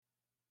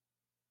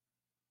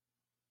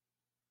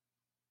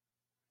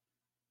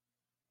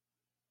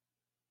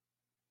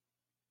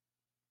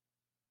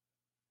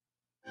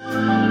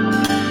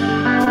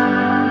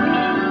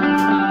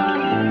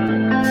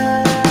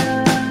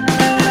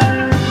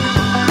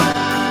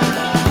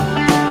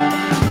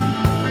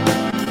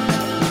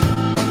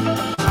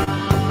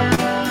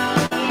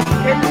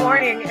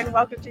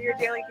welcome to your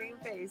Daily Green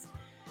Phase.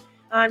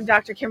 I'm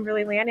Dr.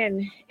 Kimberly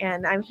Lannon,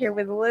 and I'm here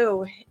with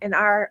Lou. And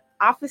our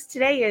office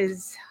today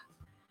is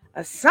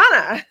a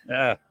sauna.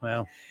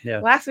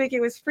 Last week it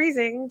was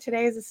freezing.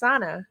 Today is a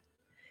sauna.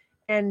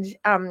 And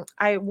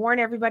I warn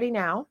everybody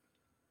now,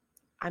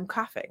 I'm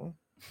coughing.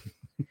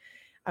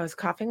 I was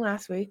coughing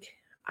last week.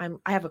 I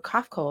have a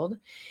cough cold.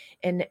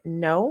 And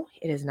no,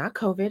 it is not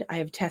COVID. I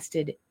have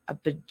tested a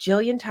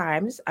bajillion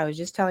times. I was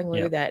just telling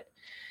Lou that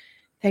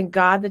thank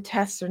God the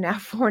tests are now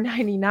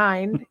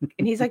 $4.99.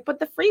 And he's like, but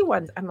the free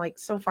ones. I'm like,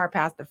 so far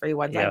past the free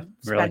ones. I've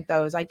spent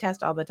those. I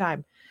test all the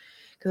time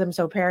because I'm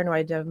so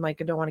paranoid. I'm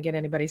like, I don't want to get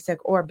anybody sick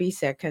or be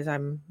sick because I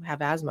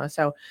have asthma.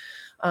 So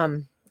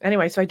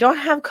anyway, so I don't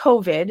have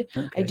COVID.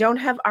 Okay. I don't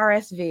have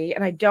RSV,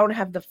 and I don't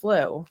have the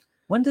flu.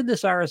 When did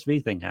this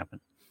RSV thing happen?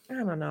 I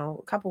don't know,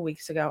 a couple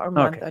weeks ago or a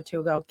month or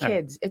two ago.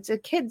 Kids. Right.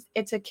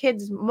 It's a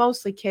kids,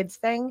 mostly kids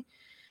thing.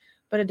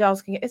 But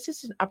adults can get, it's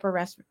just an upper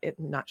I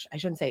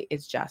shouldn't say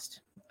it's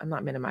just, I'm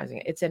not minimizing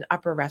it. It's an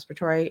upper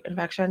respiratory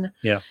infection.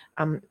 Yeah.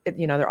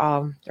 They're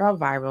all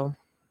viral.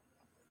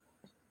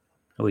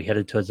 Are we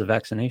headed towards the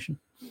vaccination?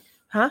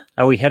 Huh?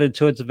 Are we headed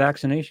towards the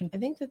vaccination? I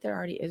think that there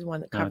already is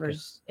one that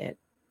covers it.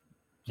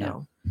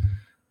 So,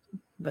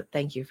 but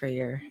thank you for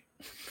your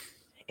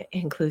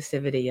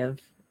inclusivity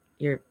of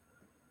your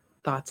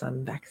thoughts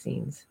on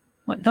vaccines.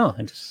 What? No,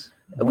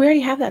 we already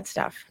have that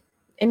stuff.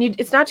 And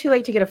it's not too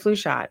late to get a flu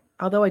shot.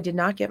 Although I did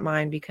not get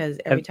mine because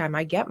every time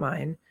I get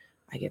mine,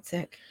 I get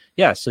sick.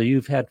 Yeah, so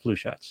you've had flu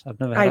shots.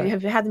 I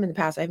have had them in the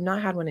past. I have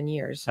not had one in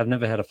years. I've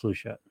never had a flu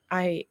shot.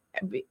 The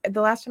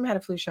last time I had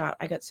a flu shot,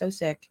 I got so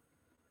sick.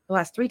 The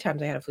last 3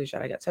 times I had a flu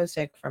shot, I got so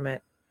sick from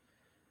it.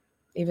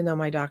 Even though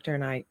my doctor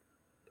and I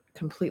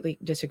completely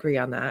disagree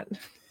on that,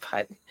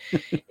 but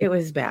it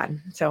was bad.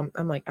 So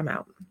I'm like, I'm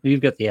out.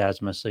 You've got the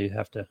asthma, so you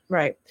have to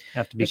be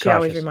cautious. She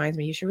always reminds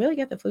me, you should really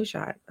get the flu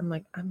shot. I'm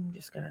like, I'm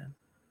just gonna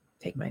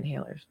take my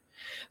inhalers.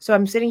 So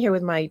I'm sitting here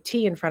with my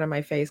tea in front of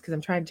my face because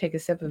I'm trying to take a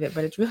sip of it,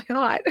 but it's really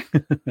hot.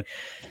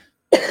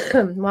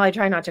 While I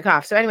try not to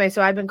cough. So anyway,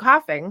 so I've been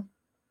coughing,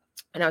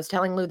 and I was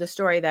telling Lou the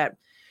story that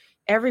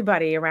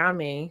everybody around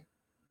me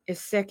is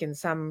sick in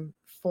some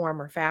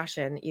form or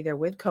fashion, either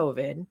with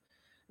COVID,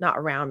 not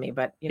around me,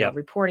 but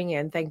reporting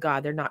in. Thank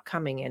God they're not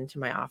coming into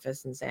my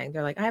office and saying,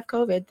 they're like, I have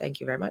COVID. Thank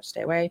you very much.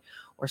 Stay away.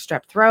 Or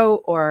strep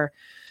throat, or,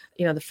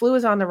 the flu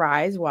is on the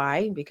rise.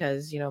 Why?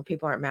 Because,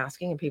 people aren't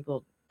masking and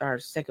people are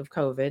sick of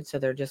COVID. So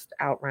they're just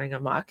out running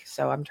amok.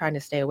 So I'm trying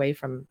to stay away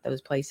from those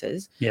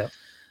places. Yeah.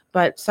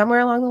 But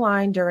somewhere along the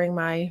line during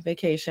my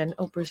vacation,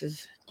 Bruce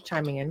is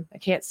chiming in. I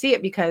can't see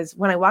it because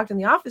when I walked in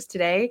the office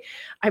today,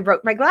 I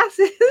broke my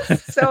glasses.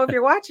 So if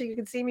you're watching, you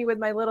can see me with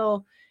my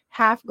little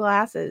half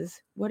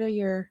glasses. What's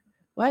your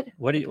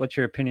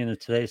opinion of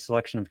today's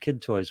selection of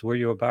kid toys? Were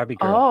you a Barbie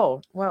girl?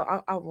 Oh,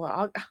 well,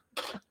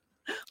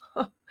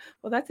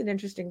 well, that's an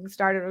interesting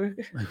start of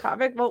a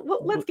topic. Well,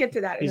 let's get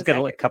to that. He's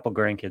got a couple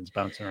grandkids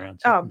bouncing around.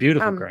 So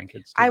beautiful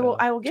grandkids. I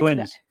will get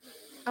Twins. to that.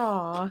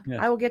 Oh,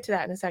 yeah. I will get to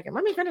that in a second.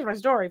 Let me finish my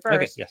story first.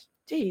 Okay, yes.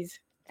 Jeez,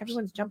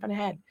 everyone's jumping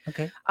ahead.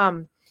 Okay.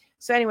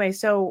 So anyway,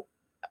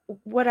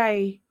 what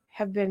I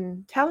have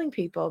been telling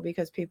people,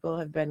 because people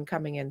have been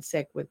coming in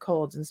sick with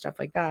colds and stuff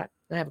like that.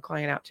 I have a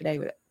client out today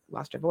with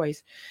lost her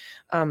voice.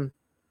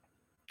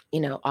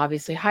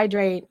 Obviously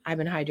hydrate. I've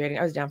been hydrating.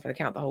 I was down for the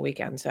count the whole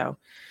weekend. So,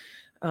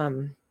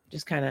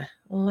 just kind of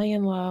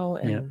laying low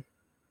and,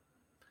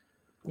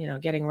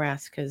 getting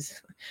rest, because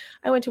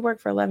I went to work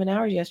for 11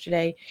 hours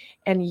yesterday,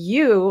 and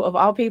you, of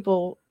all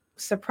people,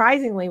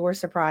 surprisingly were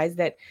surprised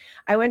that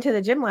I went to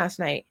the gym last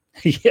night.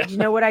 Yeah. You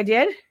know what I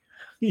did?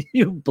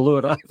 You blew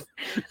it off.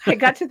 I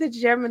got to the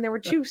gym, and there were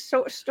 2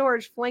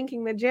 stores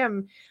flanking the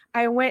gym.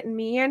 I went and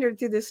meandered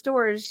through the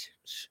stores,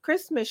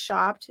 Christmas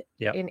shopped,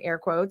 in air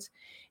quotes,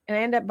 and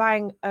I ended up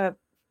buying a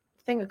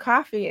thing of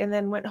coffee, and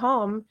then went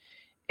home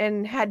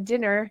and had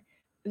dinner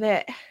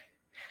that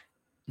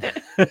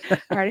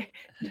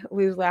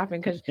we was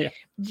laughing because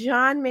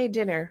John made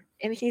dinner,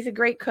 and he's a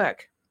great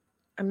cook.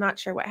 I'm not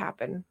sure what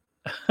happened.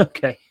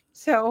 Okay.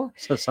 So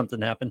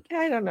something happened.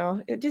 I don't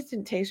know. It just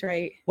didn't taste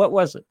right. What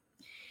was it?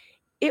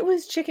 It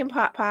was chicken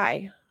pot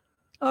pie.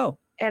 Oh.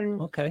 And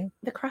okay.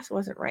 The crust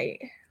wasn't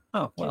right.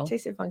 Oh, well. It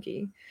tasted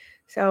funky.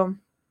 So,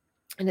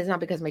 and it's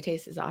not because my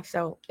taste is off.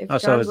 So if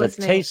so it was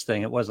a taste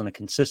thing. It wasn't a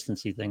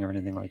consistency thing or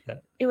anything like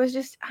that. It was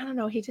just, I don't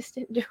know. He just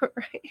didn't do it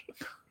right.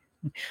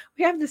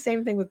 We have the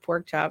same thing with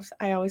pork chops.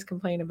 I always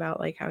complain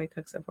about how he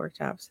cooks the pork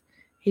chops.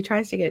 He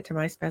tries to get it to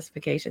my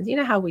specifications. You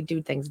know how we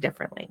do things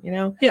differently,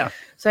 Yeah.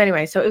 So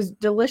anyway, so it was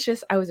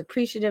delicious. I was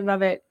appreciative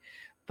of it,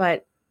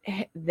 but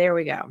there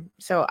we go.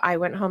 So I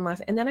went home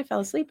and then I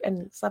fell asleep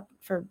and slept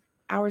for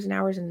hours and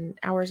hours and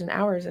hours and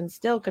hours, and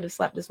still could have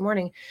slept this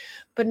morning.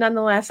 But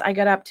nonetheless, I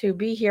got up to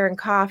be here and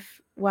cough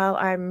while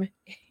I'm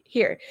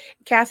here.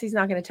 Cassie's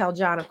not going to tell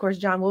John. Of course,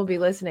 John will be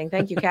listening.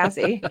 Thank you,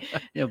 Cassie.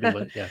 He'll be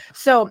listening, yeah.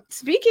 So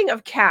speaking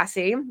of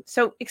Cassie,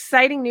 so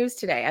exciting news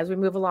today as we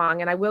move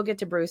along, and I will get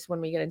to Bruce when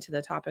we get into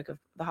the topic of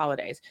the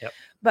holidays. Yep.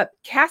 But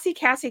Cassie,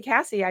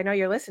 I know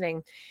you're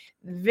listening.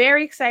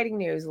 Very exciting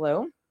news,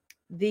 Lou.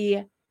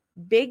 The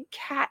Big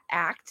Cat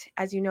Act.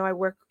 As you know, I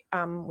work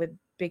with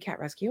Big Cat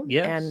Rescue,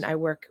 and I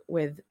work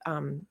with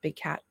Big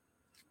Cat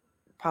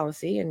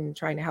Policy and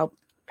trying to help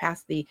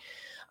pass the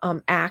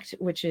act,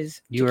 which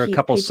is you were a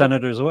couple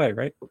senators away,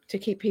 right? To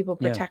keep people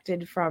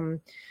protected from,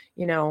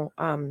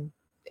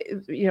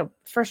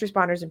 first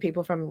responders and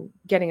people from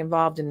getting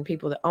involved in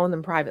people that own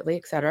them privately,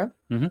 etc.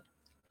 Mm-hmm.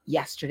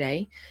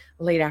 Yesterday,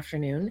 late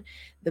afternoon,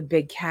 the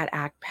Big Cat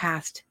Act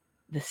passed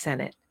the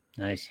Senate.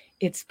 Nice.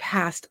 It's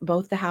passed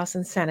both the House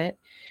and Senate.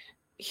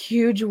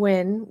 Huge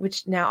win,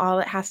 which now all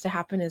that has to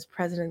happen is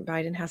President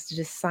Biden has to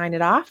just sign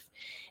it off,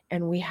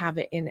 and we have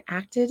it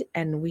enacted,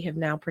 and we have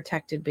now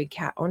protected big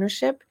cat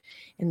ownership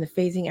and the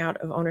phasing out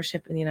of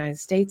ownership in the United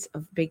States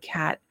of big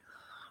cat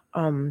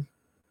and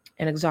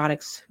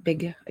exotics,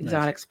 big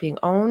exotics being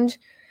owned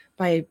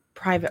by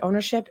private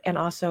ownership, and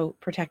also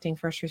protecting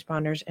first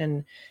responders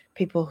and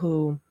people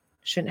who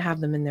shouldn't have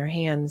them in their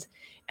hands,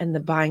 and the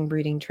buying,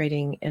 breeding,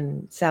 trading,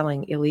 and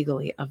selling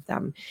illegally of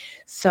them.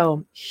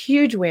 So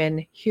huge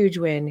win, huge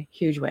win,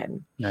 huge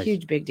win. Nice.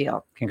 Huge big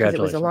deal.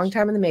 Congratulations. Because it was a long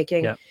time in the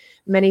making. Yep.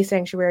 Many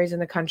sanctuaries in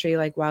the country,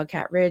 like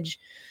Wildcat Ridge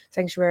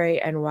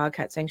Sanctuary and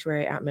Wildcat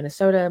Sanctuary out in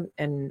Minnesota,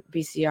 and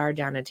BCR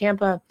down in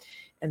Tampa,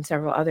 and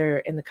several other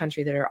in the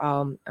country that are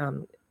all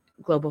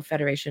Global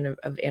Federation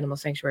of Animal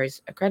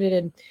Sanctuaries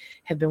accredited,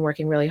 have been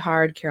working really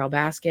hard. Carol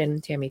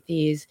Baskin, Tammy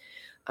Thies,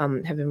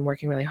 have been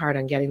working really hard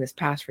on getting this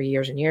passed for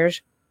years and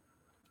years,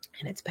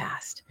 and it's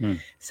passed.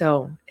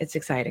 So it's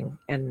exciting,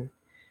 and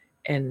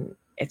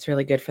it's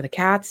really good for the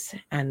cats,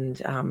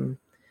 and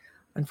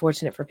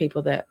unfortunate for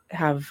people that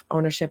have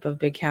ownership of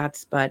big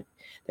cats, but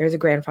there's a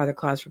grandfather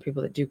clause for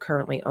people that do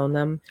currently own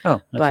them.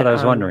 Oh, that's what I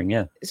was wondering.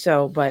 Yeah.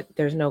 So, but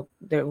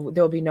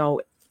there'll be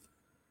no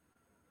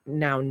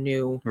now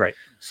new. Right.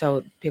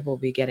 So people will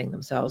be getting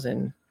themselves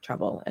in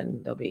trouble,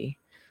 and there'll be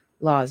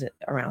laws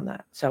around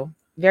that. So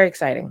very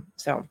exciting.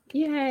 So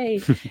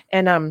yay.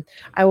 And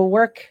I will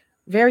work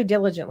very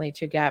diligently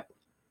to get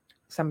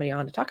somebody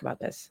on to talk about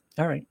this.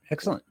 All right.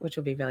 Excellent. Which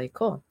will be really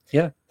cool.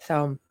 Yeah.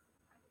 So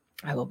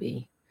I will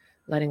be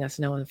letting us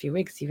know in a few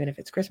weeks, even if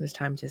it's Christmas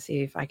time, to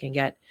see if I can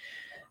get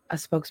a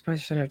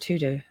spokesperson or two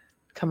to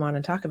come on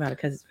and talk about it,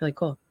 because it's really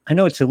cool. I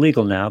know it's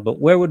illegal now, but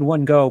where would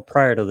one go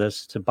prior to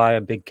this to buy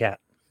a big cat?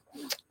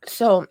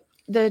 So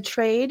the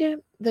trade,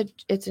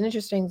 it's an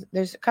interesting,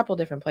 there's a couple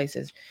different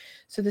places.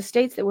 So the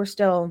states that were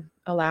still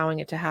allowing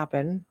it to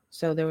happen,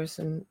 so there were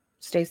some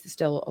states that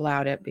still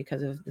allowed it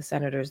because of the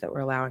senators that were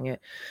allowing it.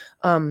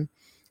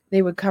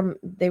 They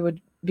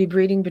would be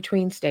breeding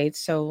between states.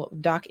 So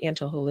Doc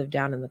Antle, who lived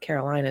down in the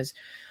Carolinas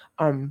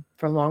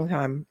for a long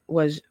time,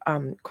 was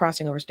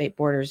crossing over state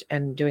borders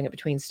and doing it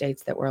between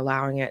states that were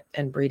allowing it,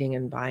 and breeding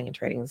and buying and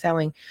trading and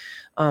selling.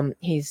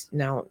 He's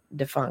now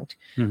defunct.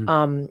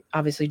 Mm-hmm.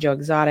 Obviously, Joe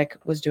Exotic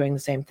was doing the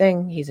same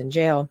thing. He's in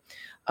jail.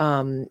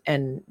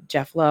 And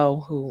Jeff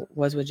Lowe, who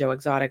was with Joe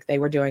Exotic, they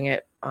were doing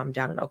it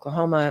down in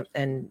Oklahoma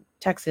and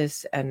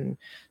Texas and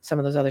some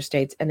of those other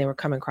states, and they were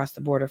coming across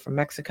the border from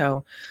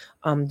Mexico,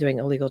 doing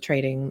illegal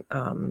trading,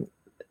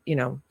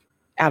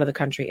 out of the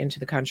country into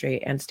the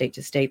country, and state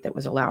to state that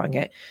was allowing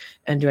it,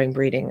 and doing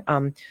breeding.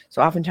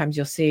 So oftentimes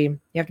you'll see, you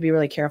have to be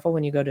really careful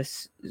when you go to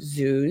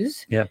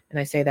zoos. Yeah. And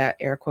I say that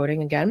air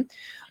quoting again.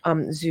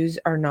 Zoos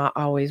are not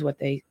always what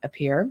they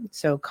appear.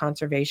 So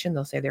conservation,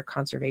 they'll say they're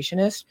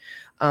conservationist.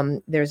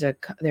 There's a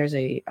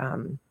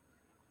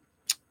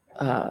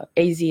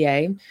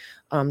AZA.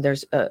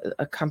 There's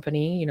a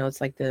company,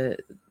 it's like the,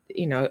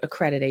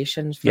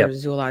 accreditations for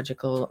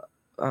zoological,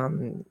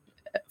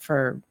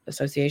 for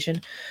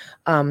association.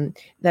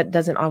 That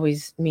doesn't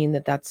always mean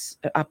that that's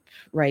an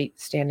upright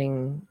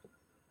standing,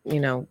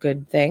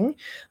 good thing,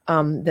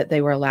 that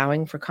they were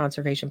allowing for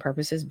conservation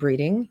purposes,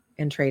 breeding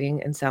and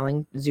trading and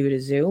selling zoo to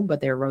zoo,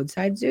 but they're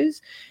roadside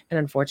zoos. And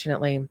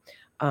unfortunately,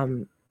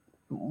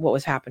 what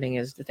was happening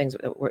is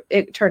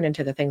it turned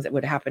into the things that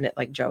would happen at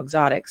like Joe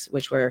Exotics,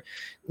 which were,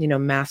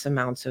 mass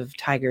amounts of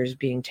tigers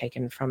being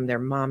taken from their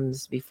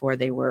moms before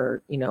they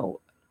were,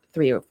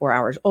 3 or 4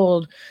 hours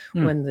old,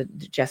 when the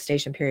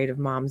gestation period of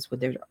moms with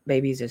their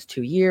babies is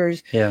 2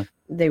 years. Yeah.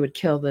 They would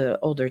kill the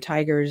older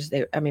tigers.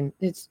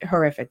 It's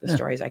horrific, the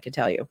stories I could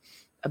tell you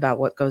about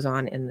what goes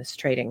on in this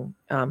trading.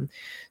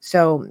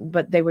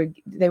 But they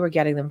were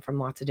getting them from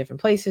lots of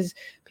different places.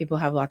 People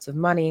have lots of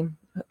money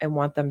and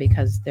want them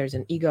because there's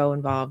an ego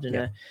involved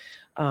and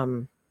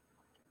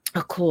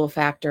a cool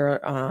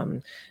factor.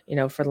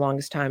 For the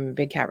longest time,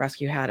 Big Cat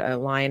Rescue had a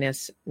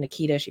lioness,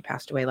 Nikita. She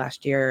passed away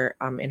last year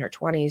in her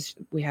 20s.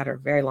 We had her a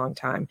very long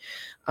time.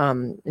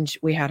 And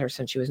we had her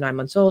since she was 9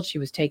 months old. She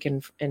was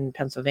taken in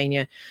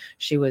Pennsylvania.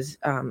 She was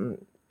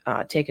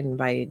taken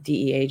by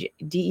DEA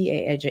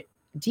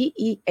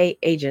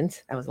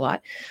agents. That was a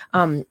lot.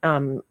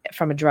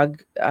 From a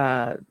drug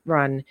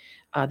run.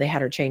 They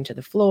had her chained to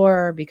the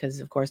floor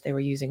because, of course, they were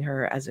using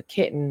her as a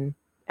kitten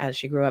as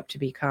she grew up to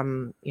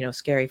become,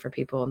 scary for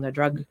people in the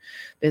drug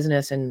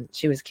business. And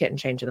she was kitten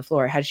chained to the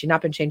floor. Had she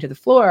not been chained to the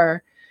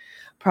floor,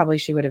 probably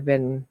she would have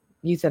been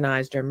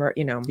euthanized or,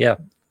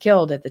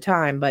 killed at the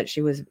time, but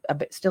she was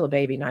still a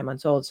baby, 9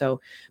 months old.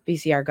 So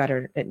BCR got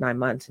her at 9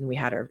 months, and we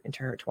had her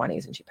into her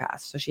 20s, and she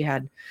passed. So she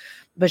had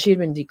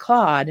been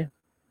declawed,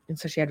 and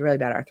so she had really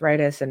bad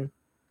arthritis, and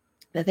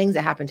the things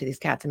that happen to these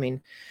cats, I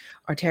mean,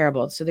 are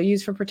terrible. So they're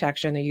used for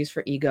protection. They're used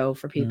for ego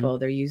for people.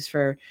 They're used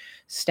for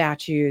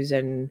statues,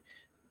 and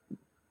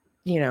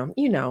yeah,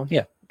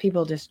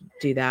 people just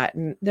do that,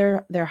 and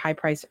they're high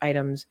priced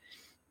items.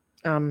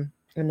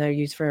 And they're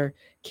used for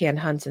canned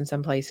hunts in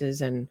some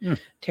places, and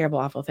terrible,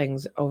 awful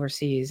things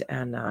overseas.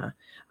 And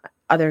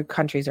other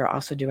countries are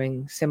also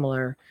doing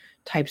similar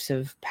types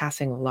of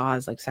passing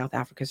laws, like South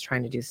Africa is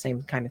trying to do the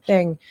same kind of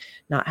thing,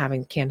 not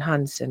having canned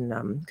hunts.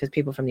 And because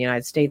people from the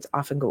United States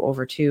often go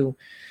over to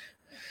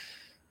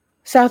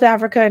South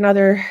Africa and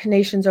other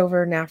nations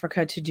over in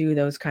Africa to do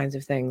those kinds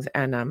of things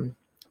and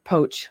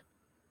poach.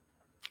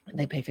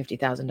 They pay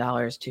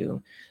 $50,000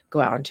 to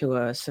go out into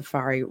a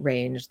safari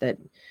range that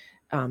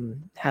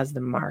has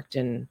them marked,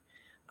 and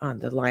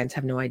the lions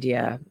have no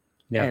idea,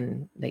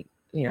 and they,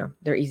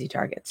 they're easy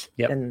targets,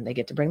 and they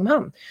get to bring them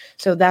home.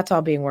 So that's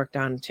all being worked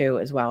on too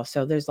as well.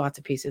 So there's lots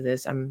of pieces of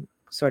this. I'm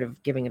sort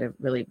of giving it a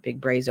really big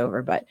braze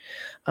over, but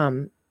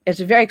it's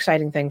a very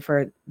exciting thing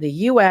for the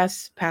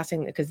U.S.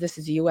 passing, because this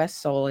is U.S.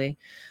 solely.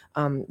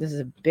 This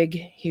is a big,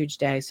 huge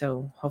day.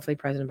 So hopefully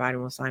President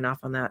Biden will sign off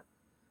on that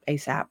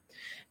ASAP,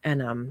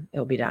 and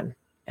it'll be done.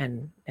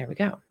 And there we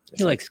go.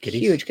 He likes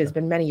kitties. Huge, because it's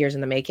been many years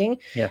in the making.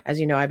 Yeah. As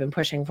you know, I've been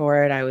pushing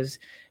for it. I was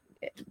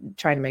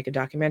trying to make a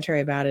documentary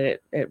about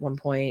it at one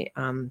point.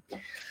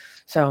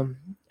 So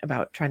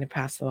about trying to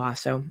pass the law.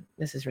 So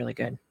this is really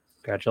good.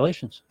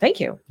 Congratulations. Thank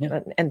you. Yeah.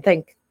 And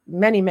thank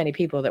many, many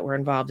people that were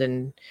involved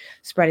in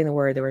spreading the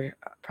word. There were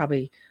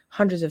probably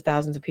hundreds of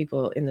thousands of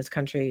people in this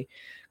country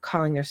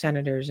calling their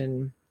senators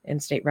and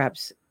state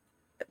reps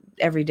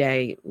every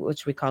day,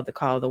 which we called the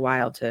call of the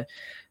wild, to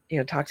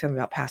talk to them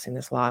about passing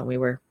this law. And we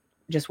were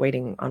just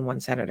waiting on one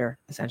senator,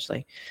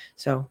 essentially.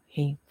 So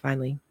he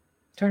finally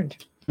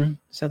turned.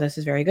 So this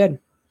is very good.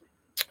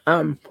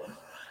 I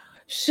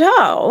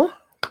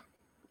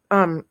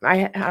don't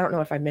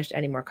know if I missed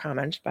any more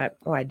comments, but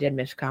I did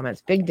miss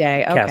comments. Big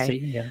day. Okay. Cassie,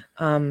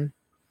 yeah.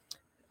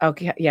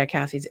 Okay. Yeah.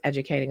 Cassie's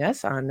educating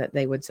us on that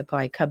they would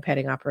supply cub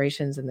petting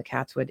operations, and the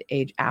cats would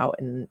age out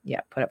and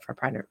put up for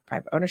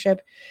private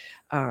ownership.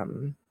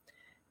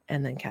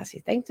 And then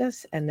Cassie thanked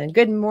us. And then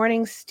good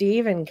morning,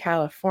 Steve in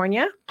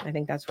California. I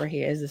think that's where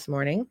he is this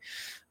morning.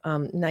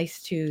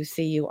 Nice to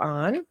see you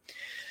on.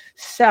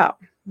 So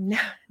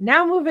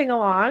now moving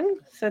along.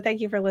 So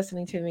thank you for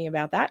listening to me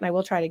about that. And I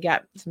will try to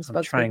get some spokespeople.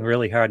 I'm trying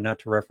really hard not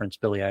to reference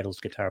Billy Idol's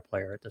guitar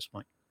player at this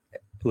point,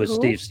 who is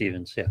Steve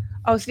Stevens. Yeah.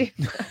 Oh, Steve.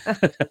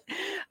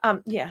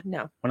 Yeah,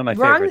 no. One of my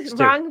favorites.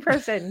 Wrong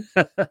person.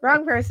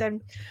 Wrong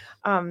person.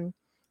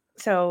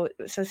 So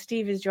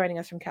Steve is joining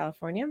us from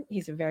California.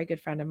 He's a very good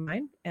friend of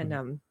mine,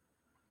 and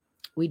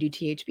we do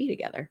THB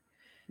together.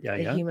 Yeah,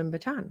 the Human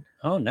Baton.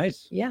 Oh,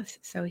 nice. Yes.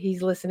 So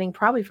he's listening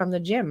probably from the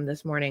gym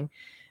this morning,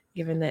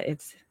 given that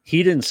it's.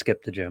 He didn't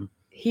skip the gym.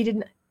 He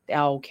didn't.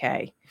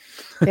 Okay.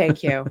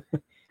 Thank you.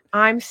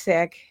 I'm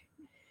sick.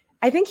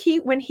 I think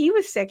when he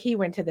was sick, he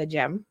went to the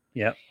gym.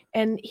 Yeah.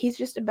 And he's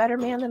just a better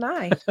man than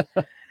I.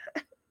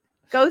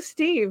 Go,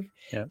 Steve.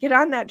 Yep. Get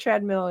on that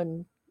treadmill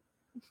and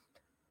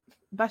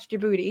bust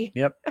your booty.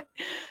 Yep.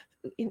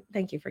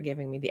 Thank you for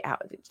giving me the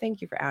out.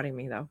 Thank you for outing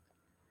me, though.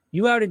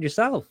 You outed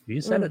yourself.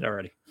 You said it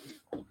already.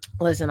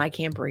 Listen, I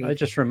can't breathe. I was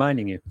just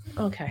reminding you.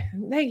 Okay.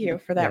 Thank you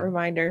for that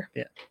reminder.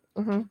 Yeah.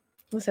 Mm-hmm.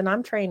 Listen,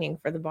 I'm training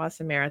for the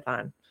Boston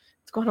Marathon.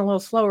 It's going a little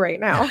slow right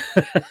now.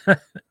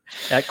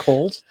 At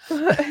Kohl's?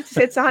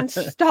 It's on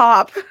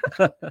stop,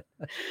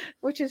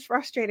 which is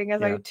frustrating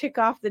as I tick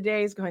off the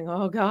days going,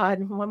 oh,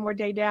 God, one more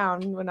day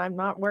down when I'm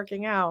not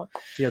working out.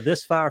 You're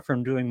this far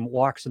from doing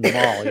walks in the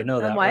mall. You know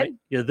that, right?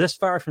 You're this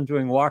far from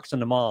doing walks in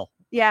the mall.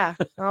 Yeah.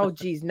 Oh,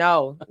 geez.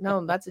 No,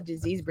 that's a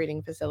disease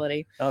breeding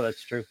facility. Oh,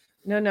 that's true.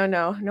 No.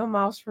 No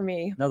malls for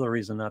me. Another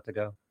reason not to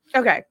go.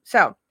 Okay.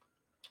 So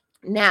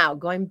now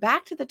going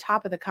back to the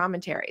top of the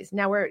commentaries.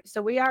 Now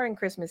we are in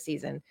Christmas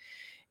season,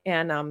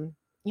 and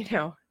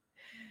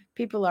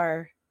people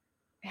are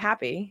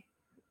happy.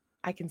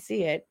 I can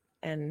see it,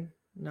 and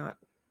not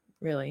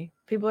really.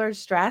 People are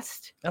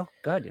stressed. Oh,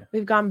 God, yeah.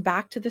 We've gone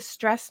back to the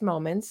stress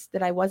moments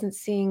that I wasn't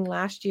seeing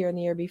last year and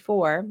the year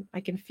before.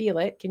 I can feel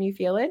it. Can you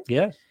feel it?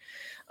 Yes.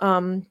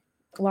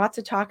 Lots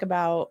of talk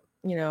about,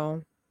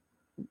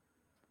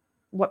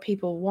 what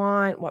people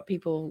want, what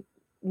people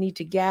need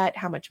to get,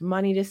 how much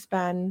money to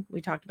spend.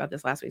 We talked about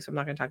this last week, so I'm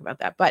not going to talk about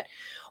that. But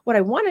what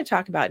I want to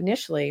talk about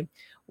initially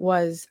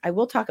was, I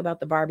will talk about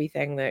the Barbie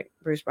thing that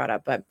Bruce brought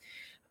up, but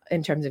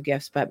in terms of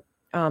gifts, but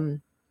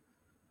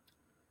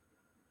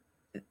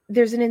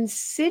there's an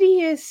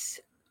insidious,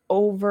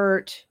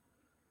 overt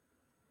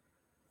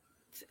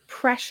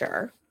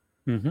pressure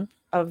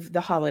of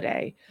the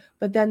holiday,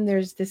 but then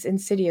there's this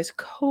insidious,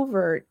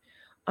 covert,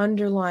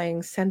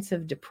 underlying sense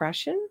of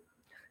depression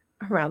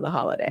around the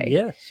holiday.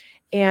 Yes.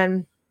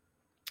 And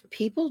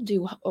people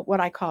do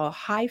what I call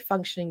high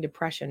functioning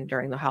depression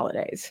during the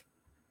holidays.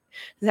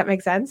 Does that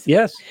make sense?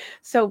 Yes.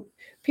 So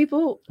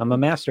I'm a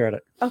master at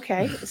it.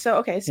 Okay.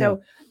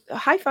 So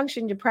high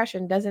functioning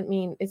depression doesn't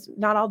mean it's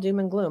not all doom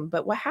and gloom,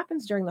 but what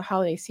happens during the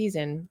holiday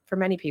season for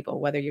many people,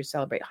 whether you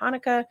celebrate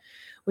Hanukkah,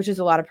 which is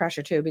a lot of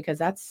pressure too, because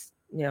that's,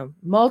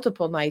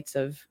 multiple nights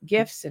of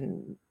gifts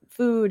and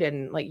food,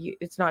 and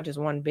it's not just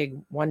one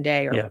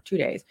day or 2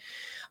 days,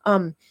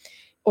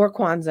 or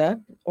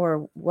Kwanzaa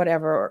or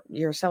whatever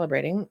you're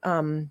celebrating,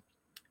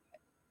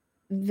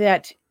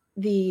 that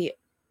the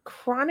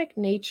chronic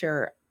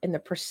nature and the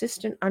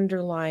persistent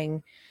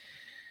underlying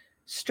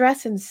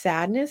stress and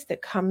sadness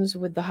that comes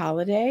with the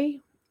holiday,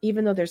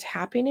 even though there's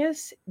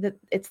happiness, that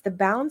it's the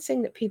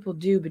balancing that people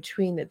do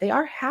between that they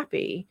are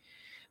happy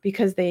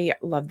because they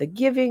love the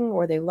giving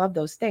or they love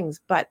those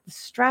things, but the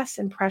stress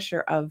and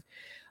pressure of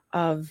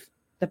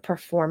the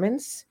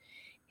performance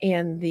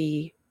and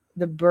the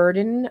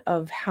burden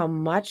of how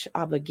much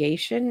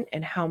obligation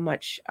and how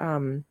much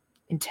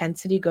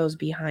intensity goes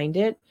behind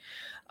it,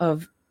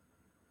 of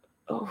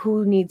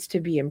who needs to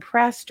be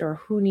impressed or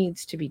who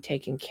needs to be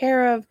taken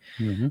care of,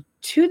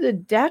 to the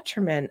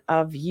detriment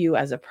of you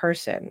as a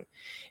person.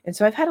 And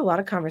so I've had a lot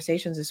of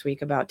conversations this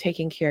week about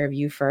taking care of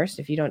you first.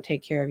 If you don't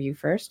take care of you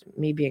first,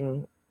 me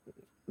being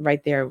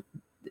right there,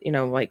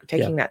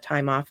 taking that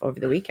time off over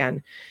the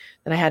weekend,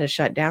 that I had to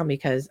shut down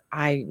because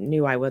I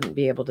knew I wouldn't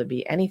be able to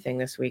be anything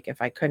this week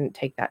if I couldn't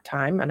take that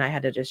time, and I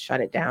had to just shut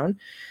it down.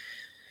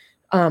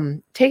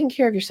 Taking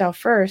care of yourself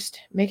first,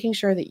 making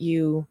sure that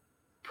you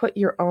put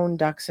your own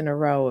ducks in a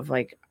row of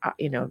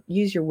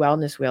use your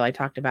wellness wheel I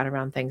talked about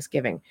around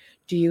Thanksgiving.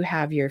 Do you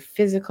have your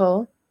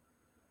physical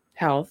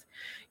health,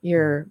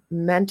 your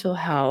mental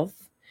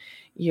health,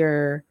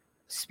 your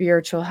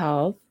spiritual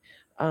health,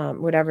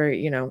 whatever,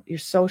 your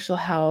social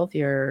health,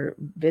 your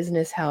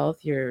business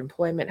health, your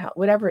employment health,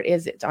 whatever it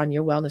is, it's on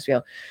your wellness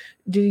wheel.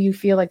 Do you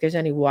feel like there's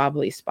any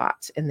wobbly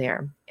spots in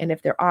there? And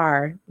if there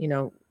are,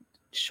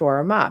 shore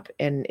them up.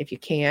 And if you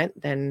can't,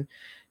 then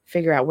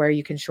figure out where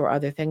you can shore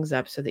other things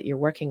up so that you're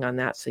working on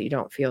that so you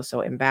don't feel so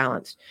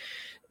imbalanced.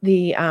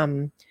 The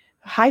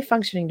high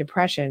functioning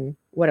depression,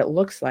 what it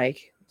looks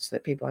like, so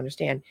that people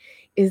understand,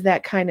 is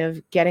that kind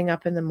of getting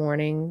up in the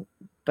morning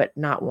but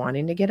not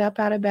wanting to get up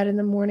out of bed in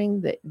the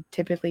morning. That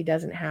typically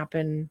doesn't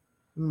happen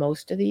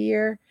most of the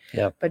year.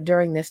 Yeah. But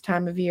during this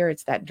time of year,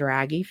 it's that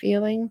draggy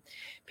feeling.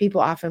 People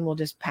often will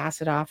just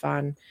pass it off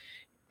on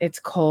it's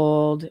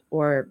cold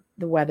or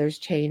the weather's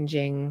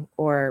changing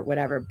or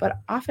whatever. But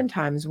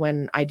oftentimes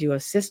when I do a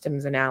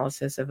systems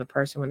analysis of a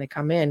person, when they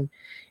come in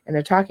and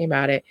they're talking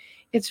about it,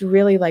 it's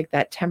really like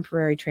that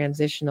temporary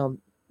transitional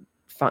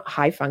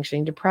high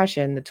functioning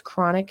depression that's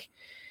chronic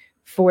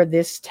for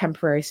this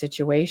temporary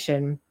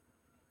situation,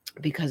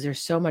 because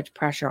there's so much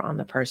pressure on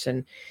the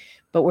person,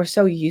 but we're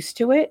so used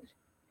to it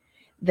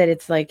that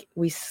it's like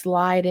we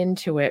slide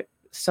into it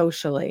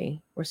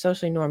socially. We're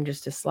socially normed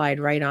just to slide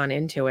right on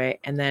into it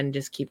and then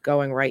just keep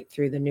going right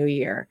through the new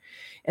year.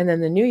 And then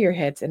the new year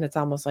hits and it's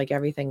almost like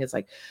everything is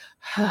like,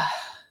 and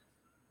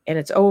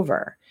it's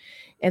over.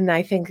 And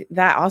I think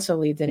that also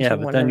leads into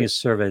but then you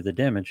survey the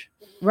damage.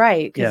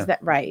 Right. Yeah.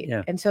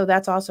 And so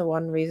that's also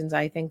one of the reasons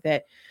I think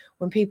that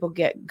when people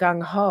get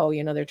gung-ho,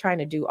 they're trying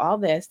to do all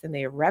this and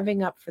they're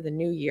revving up for the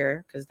new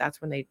year, because that's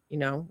when they,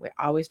 we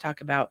always talk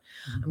about,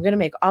 I'm going to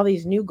make all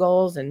these new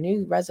goals and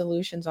new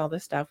resolutions, all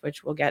this stuff,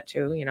 which we'll get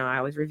to, I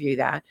always review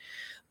that.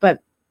 But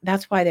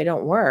that's why they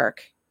don't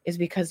work, is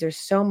because there's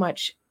so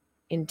much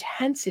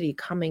intensity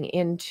coming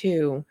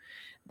into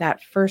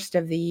that first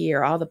of the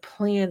year, all the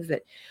plans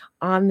that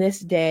on this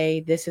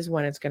day, this is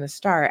when it's going to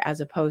start, as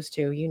opposed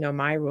to,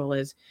 my rule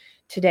is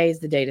today is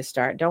the day to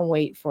start. Don't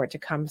wait for it to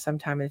come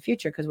sometime in the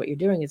future, because what you're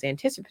doing is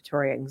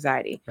anticipatory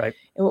anxiety. Right.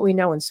 And what we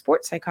know in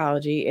sports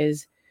psychology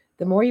is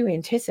the more you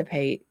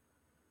anticipate,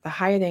 the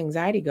higher the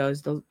anxiety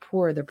goes, the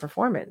poorer the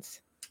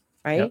performance,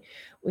 right? Yep.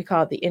 We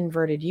call it the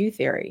inverted U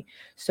theory.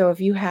 So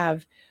if you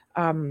have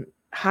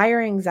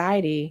higher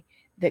anxiety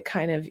that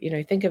kind of,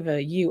 think of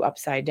a U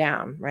upside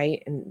down,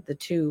 right? And the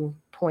 2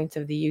 points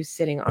of the U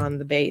sitting on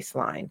the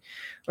baseline,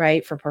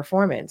 right? For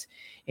performance,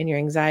 and your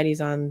anxiety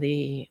is on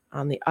the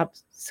up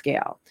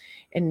scale.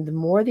 And the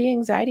more the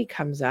anxiety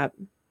comes up,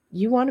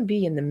 you want to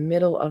be in the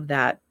middle of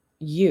that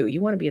U.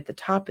 You want to be at the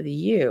top of the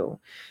U,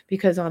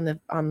 because on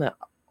the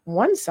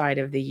one side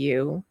of the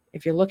U,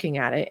 if you're looking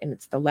at it and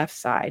it's the left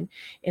side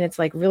and it's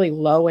like really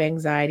low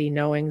anxiety,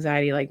 no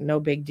anxiety, like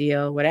no big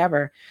deal,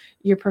 whatever,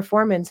 your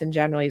performance in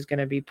general is going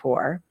to be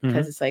poor,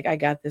 because it's like, I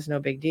got this, no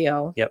big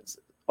deal. Yep. It's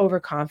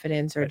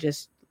overconfidence or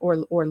just,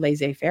 or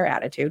laissez-faire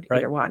attitude,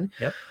 either one.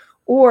 Yep.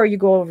 Or you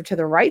go over to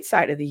the right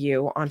side of the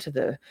U onto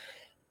the,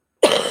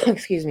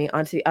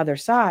 onto the other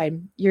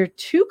side, you're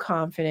too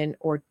confident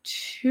or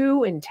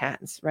too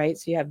intense, right?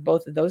 So you have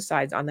both of those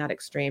sides on that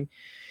extreme.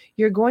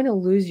 You're going to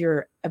lose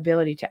your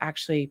ability to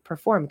actually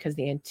perform, because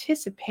the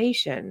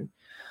anticipation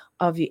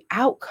of the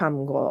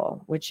outcome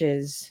goal, which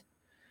is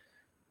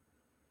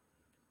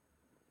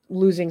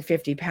losing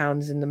 50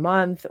 pounds in the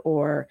month,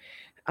 or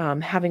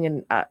having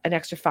an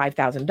extra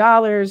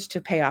 $5,000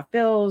 to pay off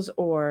bills,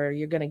 or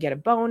you're going to get a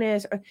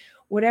bonus, or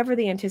whatever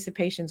the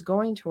anticipation's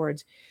going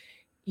towards,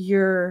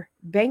 you're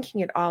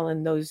banking it all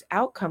in those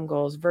outcome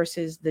goals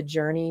versus the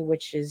journey,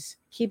 which is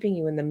keeping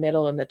you in the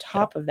middle and the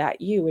top of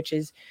that U, which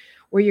is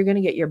where you're going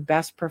to get your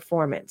best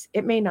performance.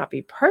 It may not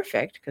be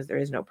perfect because there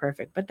is no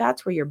perfect, but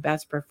that's where your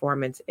best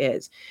performance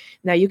is.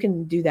 Now you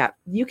can do that.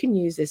 You can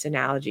use this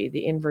analogy,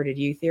 the inverted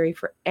U theory,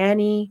 for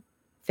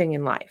anything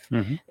in life.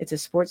 Mm-hmm. It's a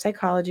sports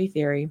psychology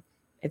theory.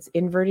 It's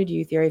inverted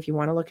U theory. If you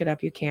want to look it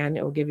up, you can.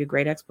 It will give you a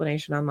great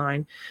explanation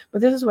online.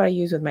 But this is what I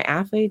use with my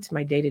athletes,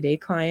 my day-to-day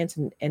clients,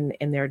 and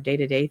their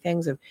day-to-day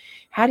things of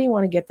how do you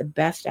want to get the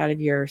best out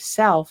of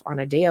yourself on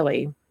a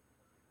daily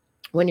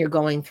when you're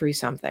going through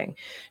something.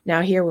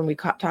 Now here, when we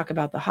talk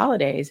about the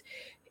holidays,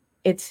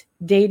 it's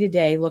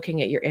day-to-day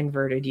looking at your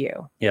inverted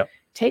U. Yep.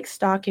 Take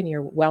stock in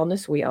your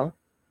wellness wheel,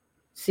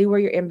 see where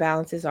your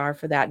imbalances are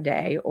for that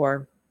day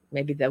or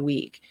maybe the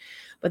week.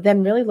 But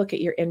then really look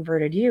at your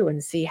inverted U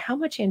and see how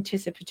much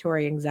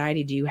anticipatory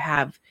anxiety do you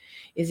have?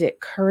 Is it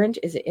current?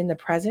 Is it in the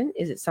present?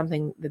 Is it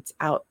something that's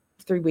out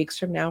 3 weeks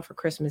from now for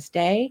Christmas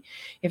Day?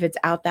 If it's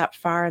out that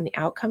far in the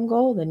outcome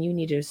goal, then you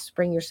need to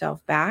spring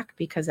yourself back,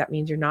 because that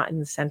means you're not in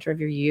the center of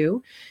your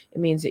U. It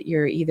means that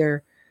you're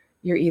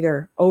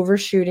either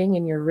overshooting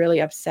and you're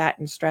really upset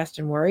and stressed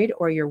and worried,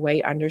 or you're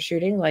way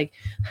undershooting. Like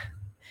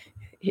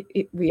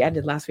we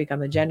ended last week on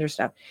the gender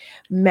stuff.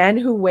 Men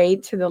who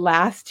wait to the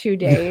last 2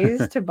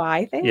 days to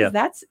buy things,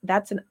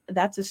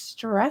 that's a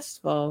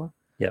stressful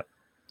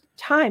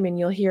time. And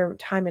you'll hear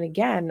time and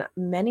again,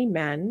 many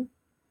men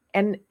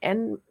and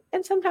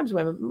sometimes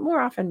women,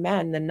 more often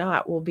men than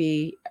not, will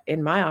be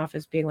in my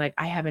office being like,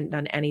 I haven't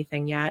done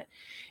anything yet.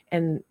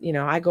 And,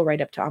 I go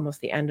right up to almost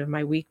the end of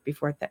my week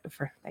for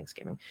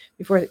Thanksgiving,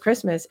 before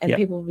Christmas. And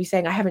people will be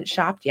saying, I haven't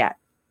shopped yet.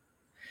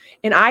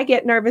 And I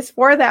get nervous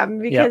for them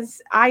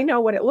because I know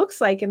what it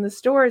looks like in the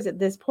stores at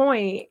this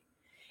point.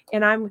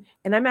 And I'm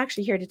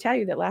actually here to tell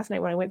you that last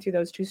night when I went through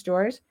those 2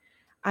 stores,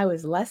 I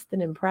was less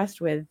than impressed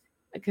with,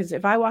 because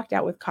if I walked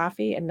out with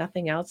coffee and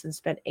nothing else and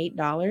spent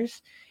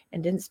 $8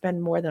 and didn't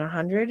spend more than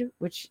 $100,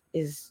 which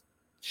is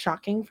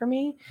shocking for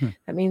me,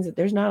 that means that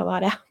there's not a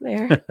lot out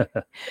there.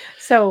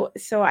 So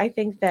I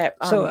think that.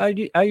 So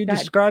are you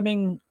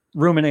describing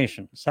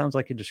rumination? Sounds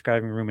like you're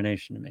describing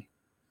rumination to me.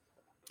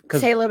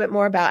 Say a little bit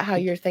more about how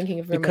you're thinking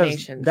of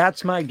rumination. Because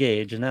that's my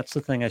gauge, and that's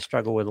the thing I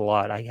struggle with a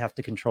lot. I have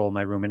to control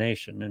my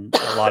rumination, and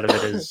a lot of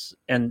it is,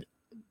 and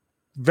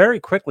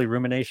very quickly,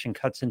 rumination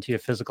cuts into your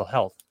physical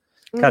health,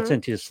 cuts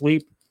into your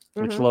sleep,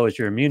 which lowers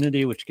your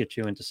immunity, which gets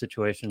you into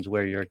situations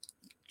where you're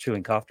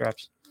chewing cough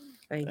drops.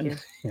 Thank you.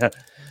 Yeah,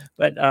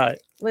 but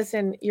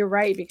listen, you're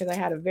right, because I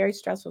had a very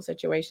stressful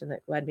situation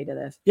that led me to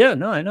this. Yeah,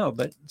 no, I know,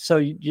 but so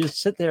you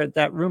just sit there.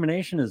 That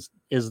rumination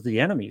is the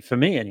enemy for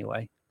me,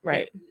 anyway.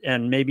 Right.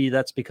 And maybe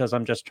that's because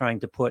I'm just trying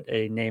to put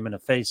a name and a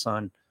face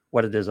on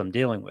what it is I'm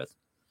dealing with.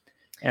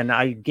 And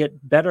I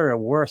get better or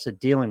worse at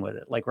dealing with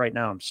it. Like right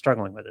now, I'm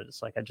struggling with it.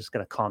 It's like I just got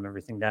to calm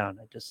everything down.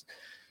 I just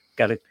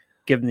got to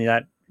give me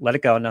that, let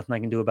it go. Nothing I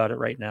can do about it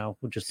right now.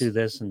 We'll just do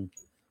this and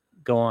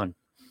go on.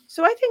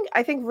 So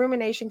I think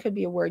rumination could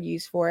be a word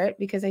used for it,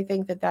 because I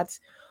think that that's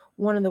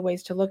one of the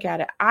ways to look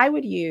at it. I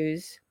would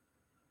use,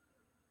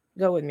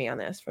 go with me on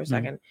this for a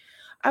second.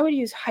 I would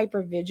use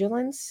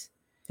hypervigilance.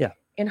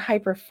 And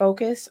hyper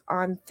focus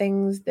on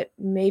things that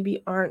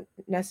maybe aren't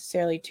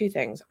necessarily 2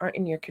 things, aren't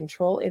in your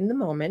control in the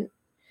moment,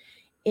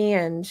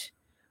 and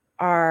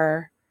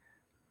are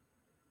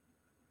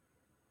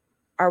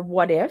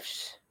what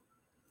ifs.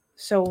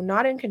 So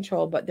not in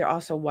control, but they're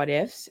also what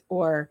ifs,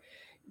 or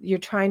you're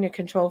trying to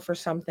control for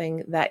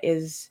something that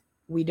is,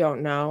 we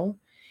don't know.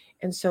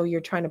 And so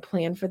you're trying to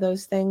plan for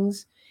those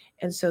things.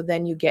 And so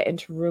then you get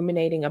into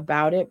ruminating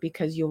about it,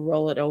 because you'll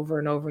roll it over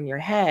and over in your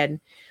head,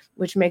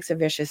 which makes a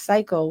vicious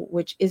cycle,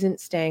 which isn't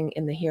staying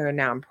in the here and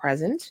now and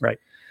present. Right.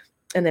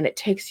 And then it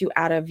takes you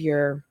out of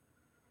your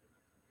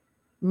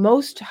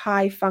most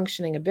high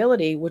functioning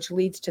ability, which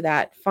leads to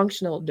that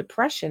functional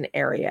depression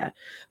area,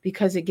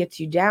 because it gets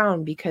you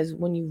down. Because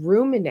when you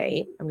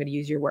ruminate, I'm going to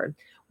use your word,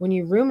 when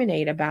you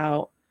ruminate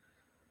about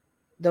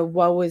the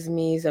woe is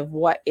me's of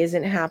what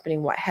isn't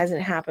happening, what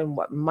hasn't happened,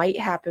 what might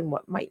happen,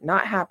 what might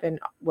not happen,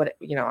 what,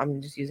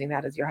 I'm just using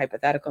that as your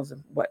hypotheticals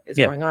of what is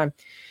going on.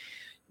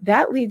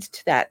 That leads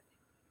to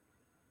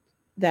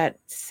that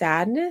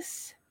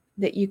sadness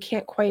that you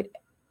can't quite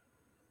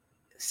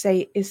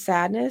say is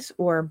sadness,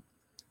 or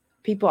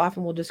people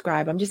often will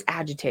describe, I'm just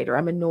agitated, or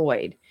I'm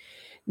annoyed.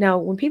 Now,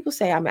 when people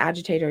say I'm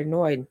agitated or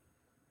annoyed,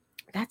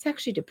 that's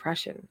actually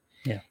depression.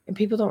 Yeah. And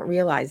people don't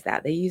realize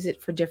that. They use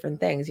it for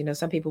different things.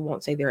 Some people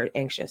won't say they're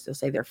anxious. They'll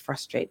say they're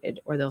frustrated,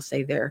 or they'll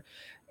say they're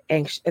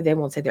anxious. They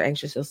won't say they're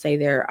anxious. They'll say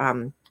they're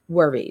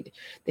worried.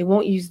 They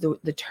won't use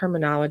the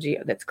terminology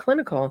that's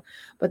clinical,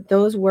 but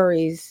those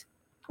worries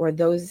or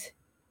those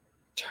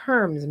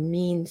terms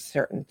mean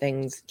certain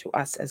things to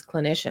us as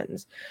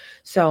clinicians.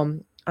 So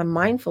I'm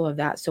mindful of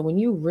that. So when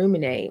you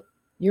ruminate,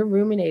 you're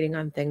ruminating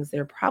on things that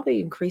are probably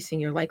increasing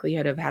your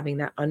likelihood of having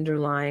that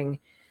underlying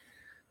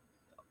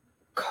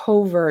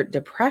covert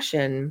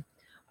depression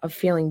of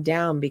feeling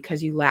down,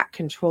 because you lack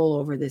control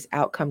over this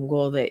outcome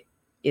goal that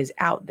is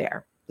out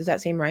there. Does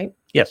that seem right?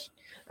 Yes.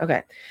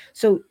 Okay.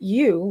 So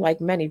you,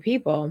 like many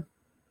people,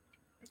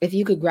 if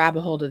you could grab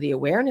a hold of the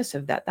awareness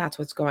of that, that's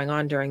what's going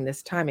on during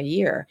this time of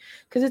year,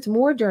 because it's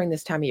more during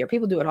this time of year.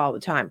 People do it all the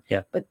time,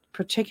 but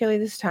particularly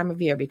this time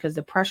of year, because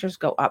the pressures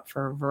go up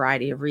for a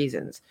variety of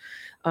reasons.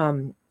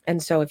 And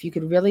so if you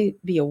could really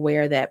be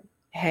aware that,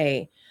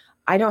 hey,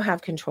 I don't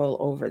have control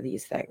over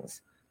these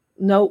things.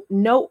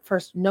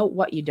 First note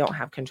what you don't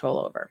have control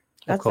over.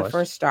 That's the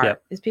first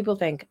start. Is people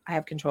think I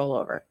have control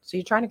over. So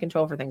you're trying to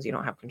control for things you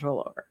don't have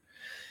control over.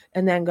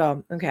 And then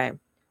go, okay,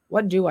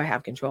 what do I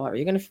have control over?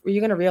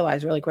 You're gonna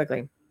realize really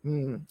quickly,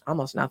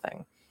 almost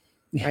nothing.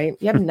 Right?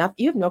 You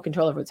have no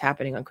control over what's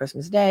happening on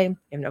Christmas Day. You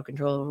have no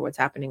control over what's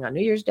happening on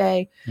New Year's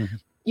Day. Mm-hmm.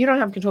 You don't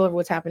have control over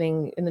what's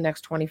happening in the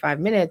next 25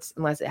 minutes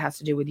unless it has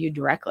to do with you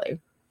directly.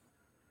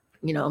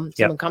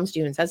 Someone comes to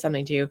you and says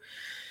something to you,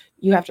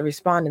 you have to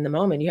respond in the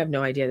moment. You have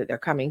no idea that they're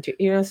coming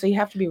to, so you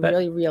have to be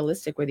really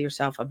realistic with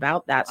yourself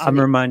about that. So I'm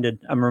reminded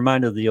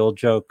of the old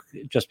joke,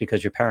 just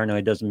because you're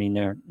paranoid doesn't mean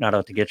they're not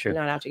out to get you.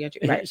 Not out to get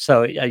you, right.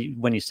 So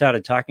when you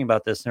started talking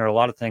about this, there are a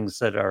lot of things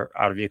that are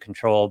out of your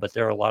control, but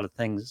there are a lot of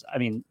things,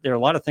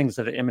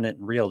 that are imminent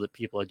and real that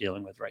people are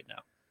dealing with right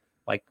now.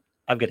 Like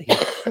I got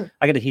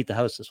to heat the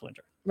house this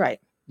winter. Right.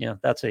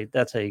 That's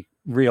a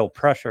real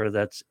pressure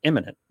that's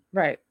imminent.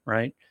 Right.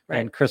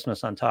 And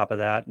Christmas on top of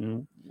that,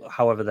 and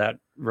however that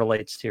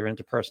relates to your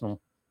interpersonal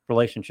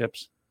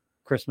relationships,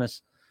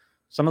 Christmas,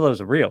 some of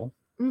those are real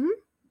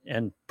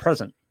and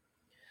present.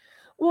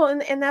 Well,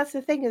 and that's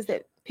the thing, is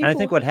that people... And I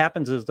think what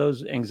happens is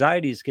those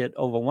anxieties get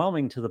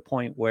overwhelming to the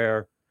point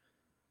where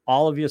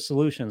all of your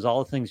solutions,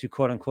 all the things you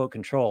quote unquote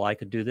control, I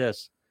could do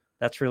this,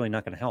 that's really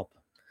not going to help,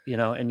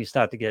 and you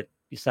start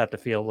to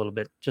feel a little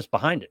bit just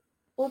behind it.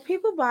 Well,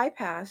 people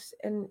bypass,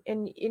 and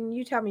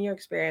you tell me your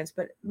experience,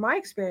 but my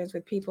experience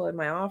with people in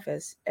my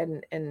office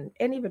and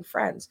even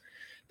friends,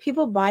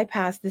 people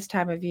bypass this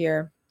time of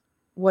year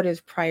what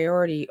is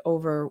priority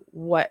over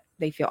what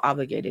they feel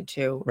obligated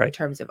to in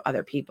terms of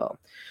other people.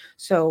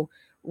 So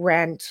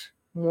rent,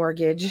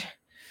 mortgage,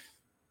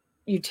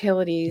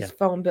 utilities,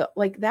 phone bill,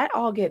 like that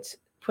all gets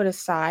put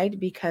aside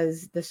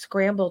because the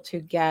scramble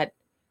to get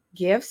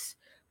gifts,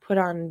 put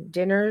on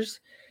dinners,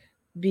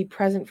 be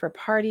present for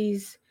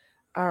parties,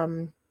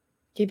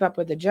 keep up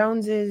with the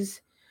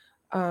Joneses.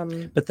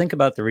 But think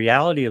about the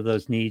reality of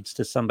those needs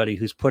to somebody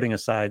who's putting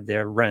aside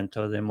their rent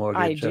or their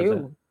mortgage.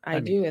 I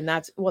do. And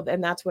that's what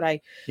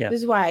this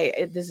is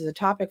why this is a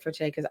topic for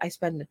today, because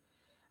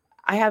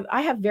I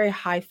have very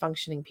high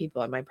functioning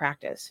people in my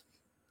practice.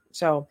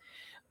 So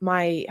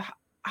my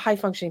high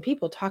functioning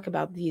people talk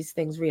about these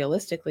things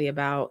realistically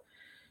because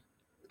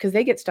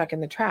they get stuck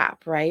in the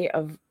trap, right?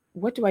 Of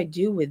what do I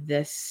do with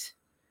this?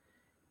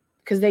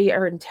 Because they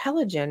are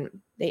intelligent,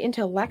 they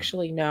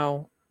intellectually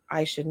know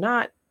I should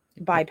not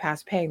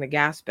bypass paying the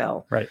gas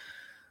bill. Right.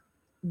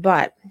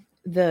 But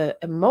the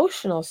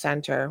emotional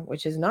center,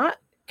 which is not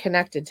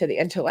connected to the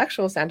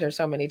intellectual center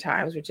so many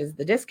times, which is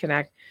the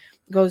disconnect,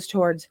 goes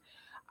towards,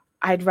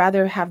 I'd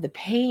rather have the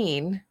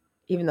pain,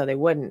 even though they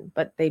wouldn't,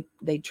 but they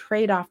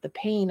trade off the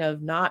pain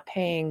of not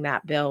paying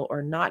that bill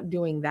or not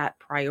doing that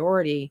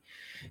priority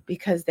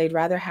because they'd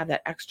rather have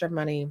that extra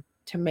money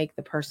to make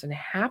the person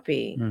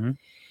happy. Mm-hmm.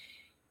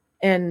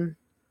 And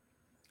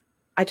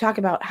I talk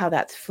about how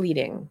that's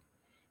fleeting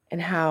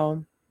and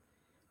how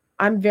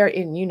I'm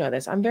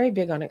very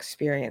big on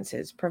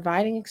experiences,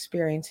 providing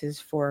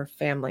experiences for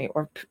family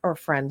or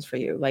friends for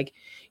you. Like,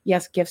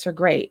 yes, gifts are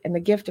great. And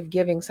the gift of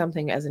giving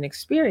something as an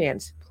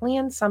experience,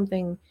 plan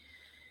something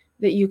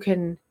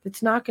that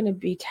that's not going to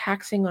be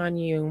taxing on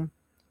you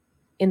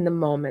in the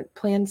moment.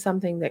 Plan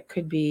something that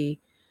could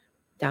be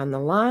down the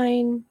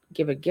line,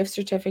 give a gift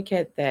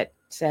certificate that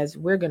says,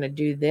 we're going to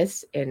do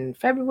this in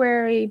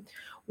February.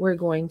 We're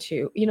going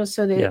to,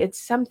 so that it's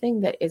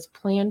something that is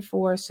planned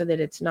for, so that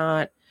it's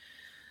not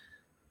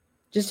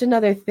just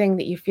another thing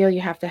that you feel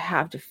you have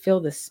to fill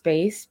the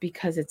space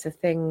because it's a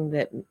thing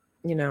that,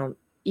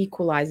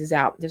 equalizes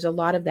out. There's a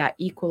lot of that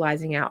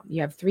equalizing out.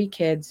 You have 3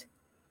 kids.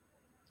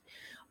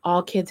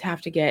 All kids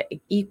have to get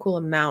equal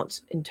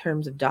amounts in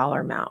terms of dollar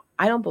amount.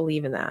 I don't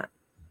believe in that,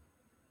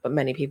 but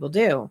many people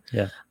do.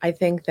 Yeah. I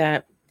think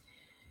that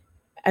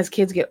as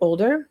kids get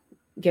older,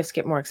 gifts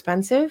get more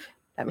expensive.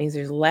 That means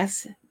there's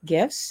less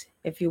gifts.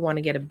 If you want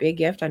to get a big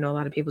gift, I know a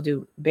lot of people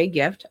do big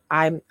gift.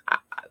 I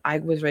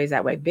was raised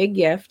that way, big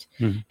gift,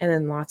 and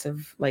then lots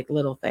of like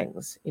little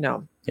things,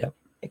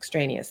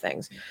 extraneous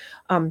things.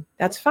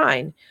 That's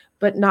fine,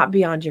 but not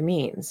beyond your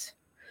means.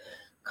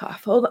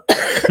 Cough, hold.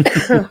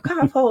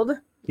 Cough, hold.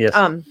 Yes.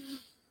 And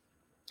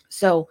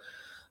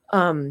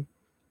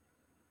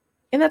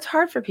that's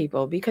hard for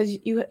people because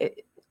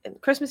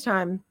Christmas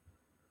time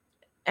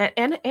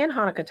and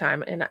Hanukkah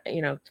time, and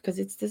because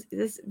it's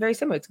this very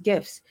similar. It's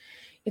gifts.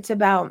 It's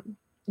about,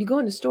 you go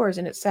into stores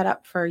and it's set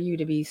up for you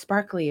to be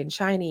sparkly and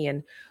shiny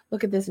and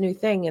look at this new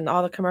thing, and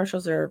all the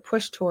commercials are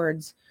pushed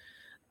towards,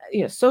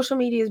 social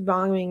media is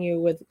bombing you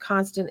with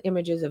constant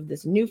images of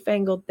this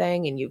newfangled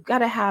thing, and you've got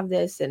to have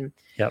this, and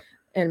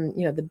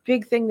the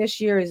big thing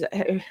this year is,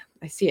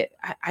 I see it.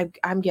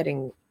 I'm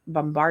getting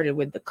bombarded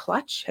with the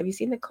Clutch. Have you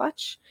seen the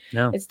Clutch?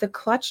 No. It's the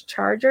Clutch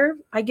charger.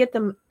 I get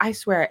them. I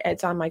swear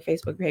it's on my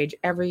Facebook page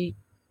every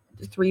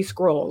 3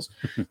 scrolls.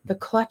 The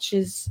Clutch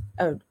is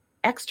an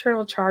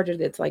external charger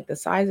that's like the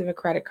size of a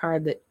credit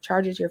card that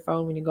charges your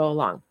phone when you go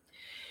along.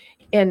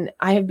 And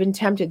I have been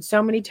tempted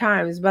so many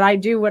times, but I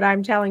do what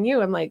I'm telling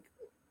you. I'm like,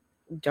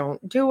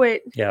 don't do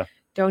it. Yeah.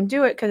 Don't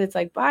do it, because it's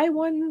like buy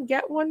one,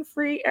 get one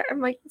free. I'm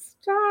like,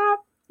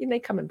 stop. And they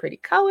come in pretty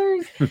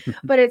colors.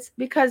 But it's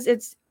because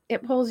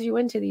it pulls you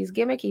into these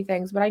gimmicky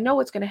things. But I know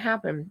what's going to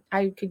happen.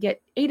 I could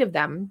get 8 of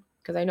them,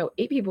 because I know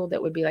 8 people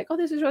that would be like, oh,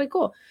 this is really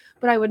cool.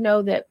 But I would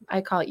know that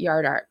I call it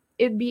yard art.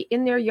 It'd be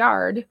in their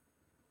yard,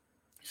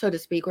 so to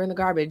speak, or in the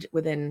garbage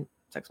within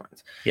 6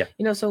 months.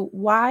 Yeah. So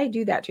why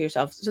do that to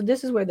yourself? So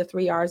this is where the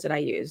 3 R's that I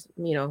use,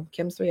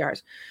 Kim's 3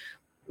 R's.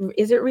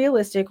 Is it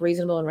realistic,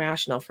 reasonable, and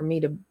rational for me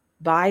to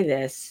buy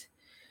this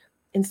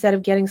instead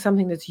of getting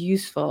something that's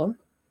useful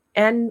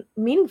and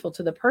meaningful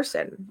to the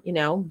person?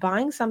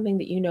 Buying something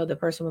that the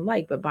person would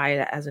like, but buy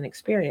it as an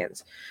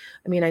experience.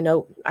 I mean, I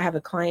know I have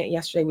a client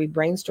yesterday, we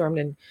brainstormed,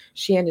 and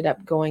she ended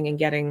up going and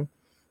getting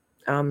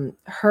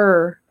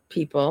her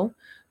people,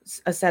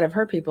 a set of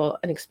her people,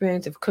 an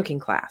experience of cooking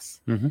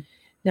class. Mm-hmm.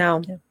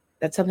 Now,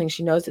 that's something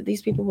she knows that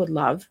these people would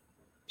love.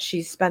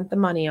 She's spent the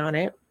money on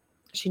it.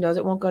 She knows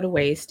it won't go to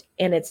waste,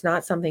 and it's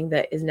not something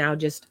that is now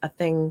just a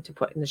thing to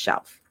put in the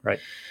shelf. Right.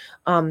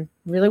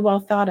 Really well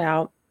thought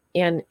out,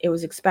 and it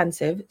was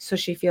expensive. So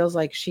she feels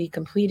like she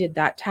completed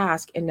that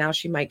task, and now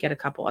she might get a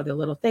couple other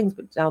little things,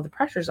 but now the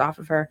pressure's off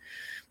of her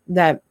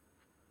that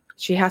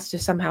she has to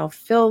somehow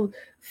fill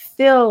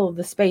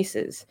the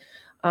spaces,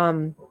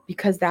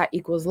 because that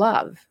equals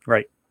love.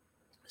 Right.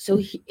 So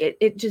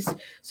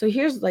so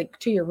here's, like,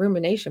 to your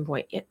rumination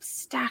point, it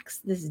stacks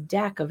this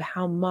deck of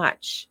how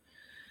much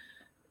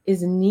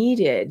is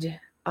needed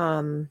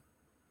to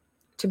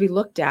be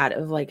looked at,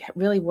 of like,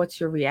 really, what's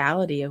your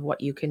reality of what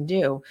you can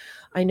do.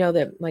 I know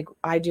that, like,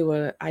 I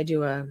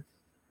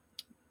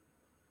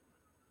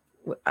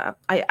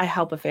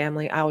help a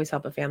family. I always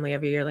help a family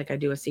every year. Like, I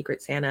do a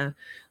Secret Santa.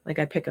 Like,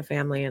 I pick a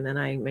family and then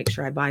I make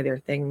sure I buy their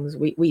things.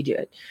 We do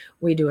it.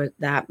 We do it.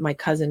 That my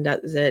cousin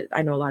does it.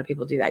 I know a lot of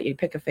people do that. You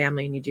pick a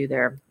family and you do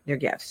their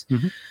gifts.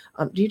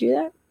 Mm-hmm. Do you do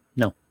that?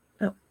 No.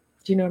 Oh,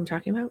 do you know what I'm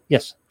talking about?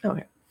 Yes.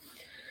 Okay.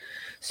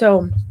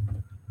 So,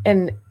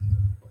 and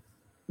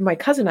my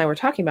cousin and I were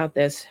talking about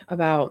this,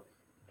 about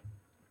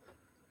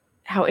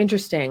how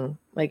interesting,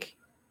 like,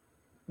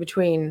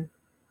 between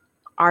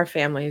our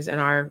families and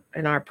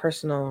our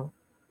personal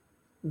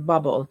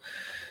bubble,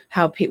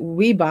 how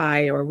we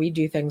buy or we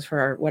do things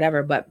for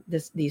whatever, but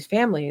these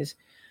families,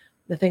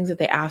 the things that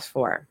they ask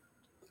for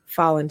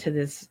fall into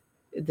this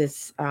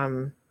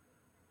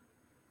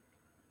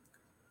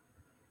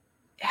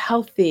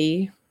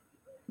healthy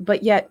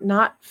but yet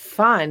not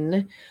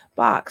fun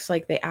box.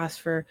 Like, they ask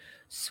for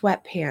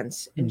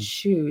sweatpants and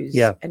shoes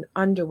and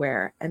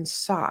underwear and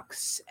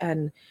socks,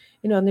 and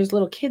and there's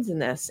little kids in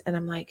this, and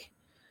I'm like,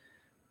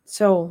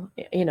 so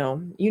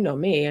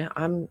me,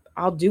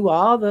 I'll do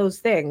all those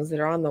things that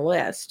are on the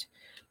list,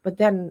 but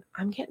then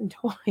I'm getting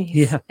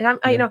toys. And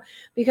I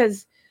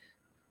because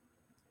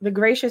the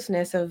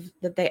graciousness of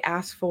that, they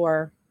ask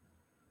for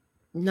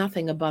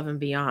nothing above and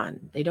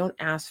beyond. They don't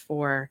ask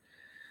for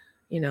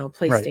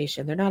PlayStation.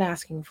 Right. They're not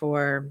asking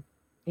for,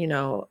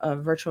 a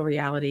virtual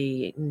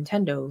reality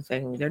Nintendo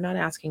thing. They're not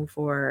asking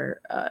for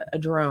a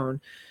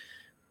drone.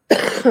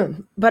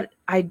 But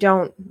I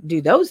don't do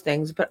those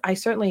things. But I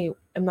certainly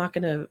am not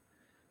going to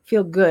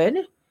feel good,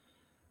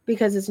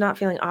 because it's not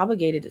feeling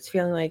obligated. It's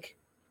feeling like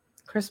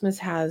Christmas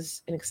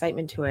has an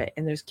excitement to it,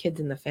 and there's kids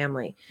in the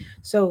family.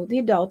 So the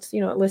adults,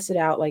 it listed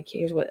out, like,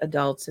 here's what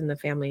adults in the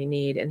family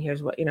need, and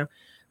here's what,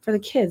 for the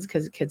kids,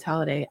 because it's kids'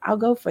 holiday, I'll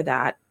go for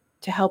that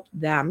to help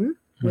them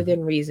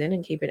within reason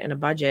and keep it in a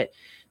budget.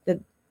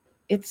 That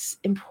it's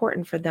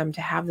important for them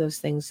to have those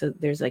things, so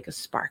there's like a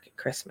spark at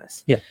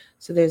Christmas. Yeah.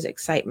 So there's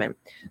excitement.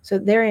 So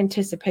their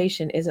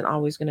anticipation isn't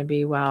always going to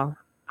be, well,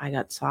 I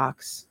got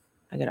socks,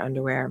 I got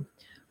underwear,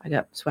 I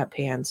got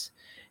sweatpants,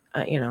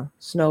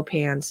 snow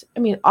pants. I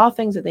mean, all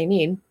things that they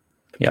need.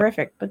 Yep.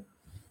 Terrific.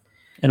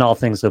 And all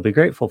things they'll be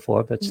grateful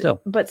for,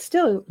 but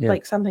still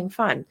like something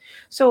fun.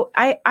 So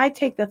I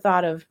take the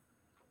thought of,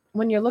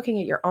 when you're looking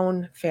at your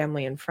own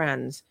family and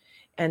friends,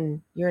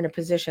 and you're in a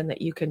position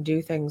that you can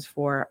do things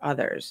for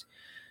others,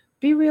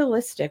 be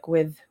realistic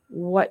with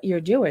what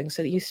you're doing,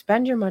 so that you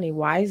spend your money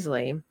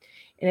wisely, and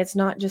it's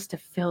not just to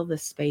fill the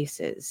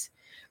spaces.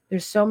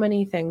 There's so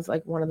many things.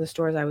 Like, one of the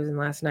stores I was in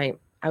last night,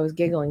 I was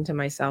giggling to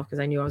myself because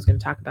I knew I was going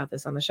to talk about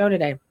this on the show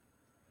today.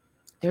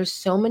 There's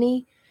so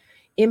many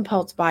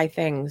impulse buy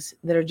things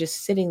that are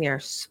just sitting there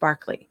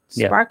sparkly.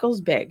 Sparkle's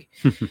big.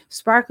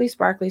 Sparkly,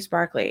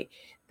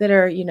 that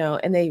are,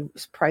 and they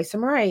price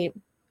them right.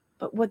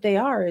 But what they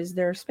are is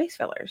they're space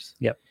fillers.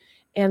 Yep.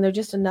 And they're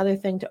just another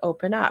thing to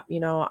open up.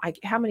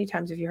 How many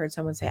times have you heard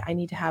someone say, I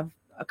need to have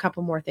a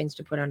couple more things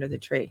to put under the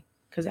tree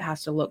because it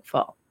has to look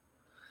full?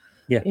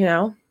 Yeah.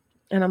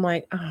 And I'm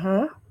like,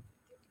 and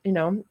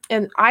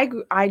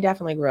I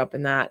definitely grew up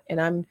in that.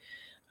 And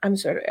I'm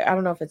sort of, I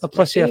don't know if it's.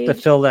 Plus, you have to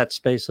fill that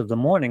space of the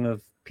morning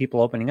of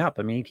people opening up.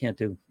 I mean, you can't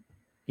do,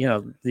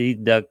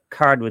 the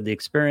card with the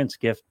experience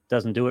gift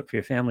doesn't do it for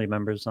your family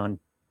members on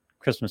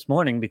Christmas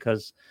morning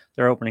because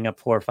they're opening up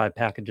 4 or 5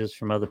 packages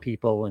from other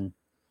people and,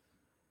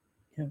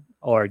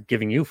 or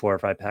giving you 4 or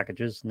 5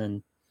 packages. And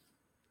then,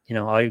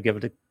 all you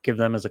give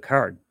them as a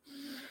card.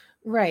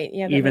 Right.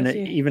 Yeah.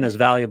 Even as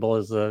valuable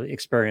as the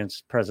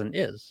experience present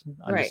is,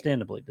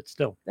 understandably, right. But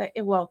still.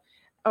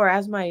 Or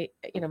as my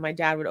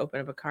dad would open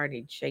up a card and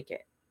he'd shake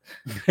it.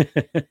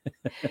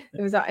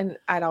 It was, and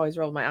I'd always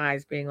roll my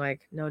eyes being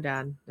like, no,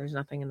 Dad, there's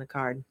nothing in the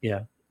card.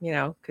 Yeah.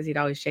 Because he'd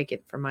always shake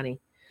it for money.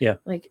 Yeah.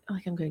 Like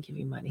I'm going to give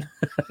you money,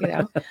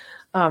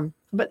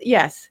 but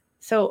yes.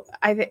 So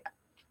I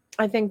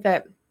think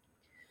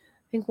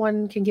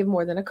one can give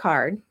more than a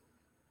card,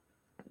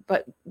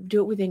 but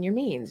do it within your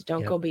means.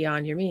 Don't go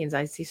beyond your means.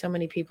 I see so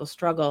many people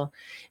struggle,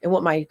 and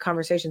what my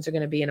conversations are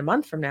going to be in a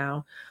month from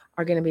now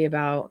are going to be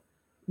about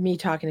me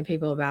talking to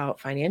people about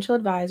financial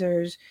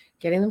advisors,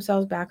 getting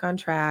themselves back on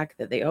track,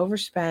 that they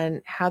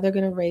overspent, how they're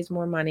going to raise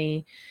more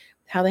money,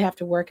 how they have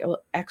to work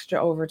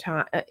extra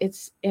overtime.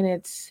 It's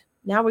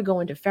now we go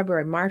into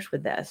February, March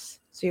with this.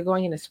 So you're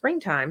going into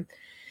springtime.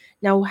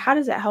 Now, how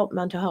does that help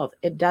mental health?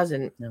 It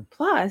doesn't. No.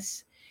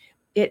 Plus,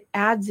 it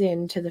adds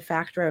into the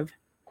factor of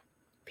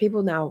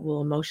people now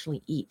will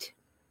emotionally eat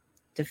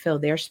to fill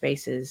their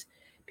spaces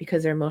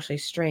because they're emotionally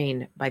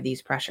strained by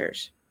these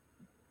pressures.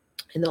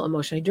 And they'll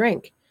emotionally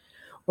drink,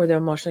 or they'll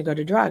emotionally go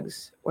to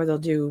drugs, or they'll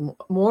do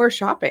more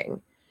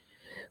shopping.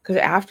 Because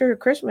after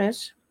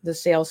Christmas, the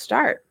sales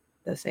start.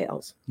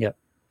 Yep.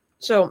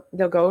 So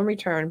they'll go and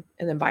return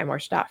and then buy more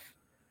stuff.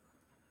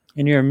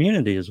 And your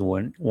immunity is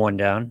worn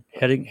down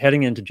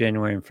heading into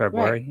January and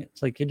February. Right.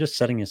 It's like you're just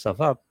setting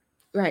yourself up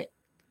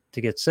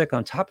to get sick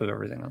on top of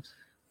everything else.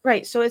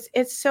 Right. So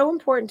it's so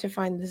important to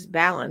find this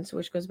balance,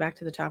 which goes back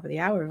to the top of the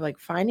hour, of like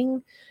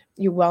finding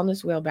your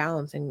wellness wheel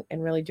balance and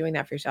really doing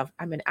that for yourself.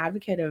 I'm an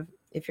advocate of,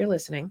 if you're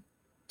listening,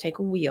 take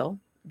a wheel,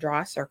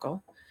 draw a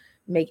circle,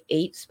 make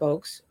 8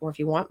 spokes, or if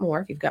you want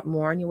more, if you've got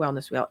more on your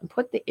wellness wheel, and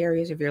put the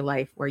areas of your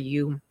life where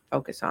you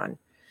focus on,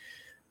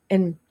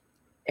 and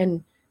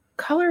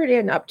color it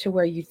in up to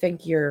where you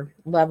think your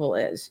level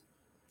is,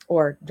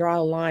 or draw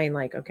a line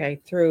like, okay,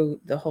 through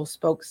the whole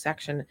spoke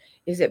section.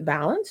 Is it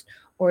balanced,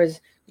 or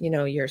is,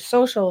 your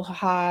social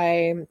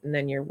high and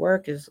then your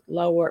work is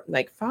lower?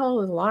 Like,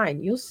 follow the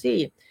line, you'll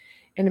see.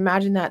 And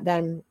imagine that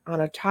then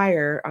on a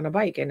tire on a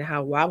bike and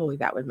how wobbly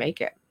that would make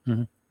it.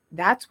 Mm-hmm.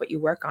 That's what you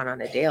work on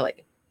a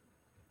daily.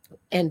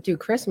 And through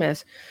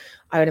Christmas,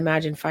 I would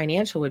imagine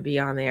financial would be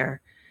on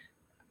there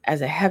as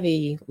a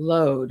heavy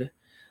load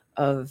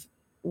of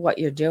what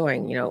you're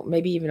doing,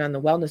 maybe even on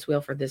the wellness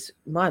wheel for this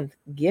month,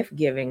 gift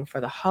giving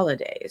for the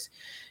holidays,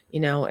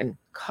 and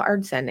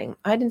card sending.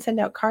 I didn't send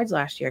out cards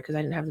last year because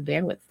I didn't have the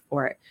bandwidth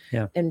for it.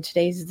 Yeah. And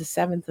today's the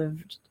 7th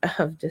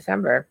of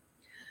December.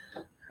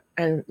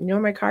 And you know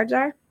where my cards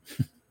are?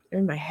 They're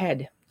in my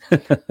head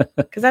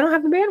because I don't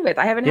have the bandwidth.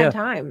 I haven't had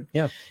time.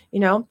 Yeah.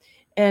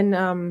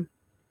 And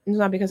it's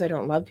not because I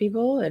don't love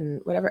people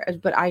and whatever,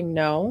 but I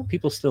know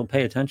people still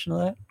pay attention to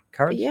that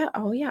cards. Yeah.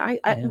 Oh yeah.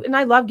 And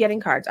I love getting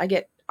cards. I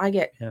get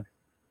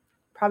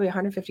probably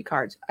 150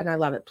 cards, and I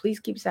love it. Please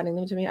keep sending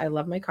them to me. I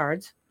love my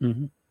cards.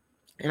 Mm-hmm.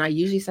 And I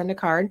usually send a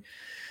card,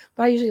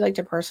 but I usually like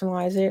to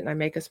personalize it, and I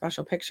make a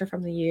special picture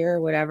from the year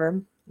or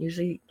whatever,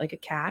 usually like a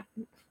cat,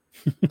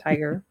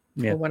 tiger,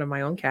 or one of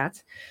my own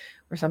cats,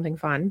 or something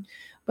fun.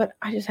 But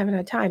I just haven't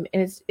had time.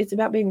 And it's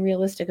about being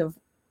realistic of,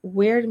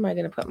 where am I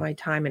going to put my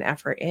time and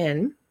effort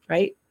in,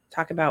 right?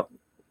 Talk about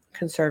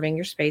conserving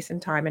your space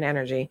and time and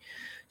energy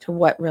to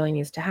what really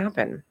needs to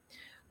happen.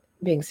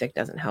 Being sick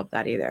doesn't help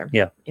that either.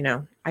 Yeah.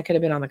 I could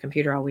have been on the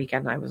computer all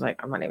weekend, and I was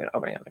like, I'm not even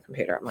opening up the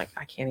computer. I'm like,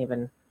 I can't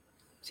even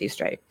see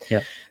straight.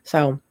 Yeah.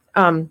 So,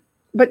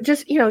 but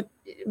just,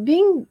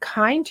 being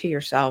kind to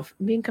yourself,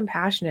 being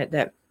compassionate,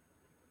 that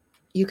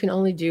you can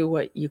only do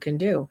what you can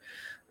do.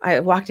 I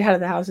walked out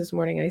of the house this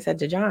morning and I said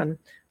to John,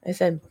 I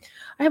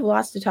have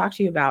lots to talk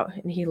to you about.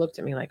 And he looked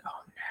at me like,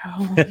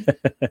 oh no.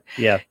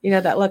 Yeah.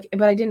 That look,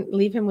 but I didn't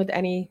leave him with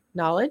any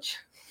knowledge.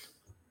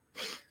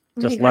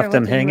 Just left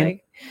him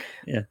hanging.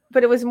 Yeah.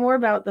 But it was more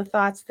about the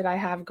thoughts that I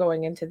have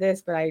going into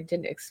this, but I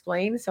didn't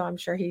explain. So I'm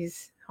sure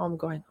he's home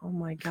going, oh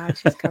my God,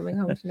 she's coming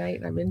home tonight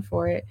and I'm in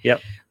for it.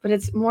 Yep. But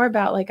it's more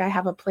about, like, I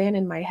have a plan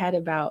in my head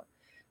about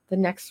the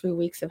next 3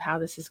 weeks of how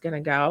this is going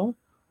to go.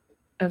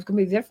 And it's going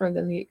to be different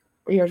than the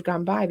years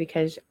gone by,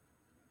 because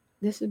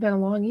this has been a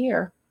long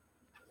year.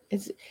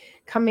 It's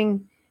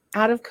coming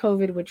out of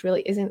COVID, which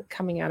really isn't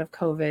coming out of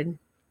COVID,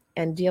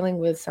 and dealing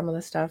with some of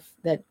the stuff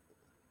that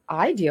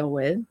I deal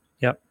with.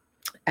 Yep.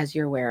 As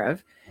you're aware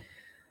of.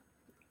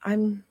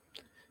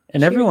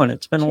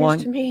 It's been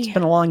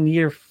a long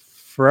year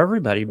for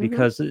everybody,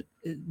 because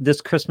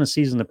this Christmas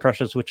season, the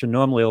pressures, which are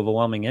normally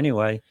overwhelming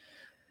anyway,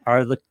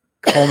 are the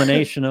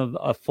culmination of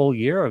a full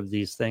year of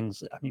these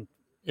things. I mean,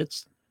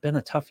 it's been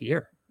a tough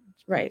year.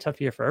 Right. A tough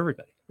year for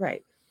everybody.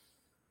 Right.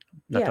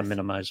 Not to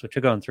minimize what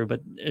you're going through,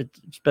 but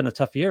it's been a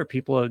tough year.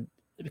 People are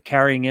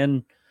carrying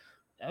in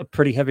a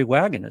pretty heavy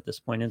wagon at this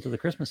point into the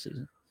Christmas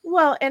season.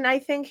 Well, and I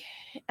think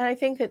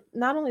that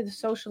not only the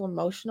social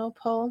emotional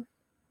pull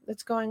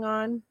that's going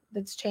on,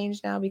 that's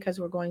changed now because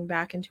we're going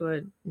back into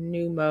a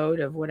new mode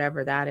of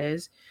whatever that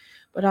is,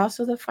 but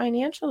also the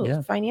financials.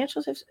 Yeah.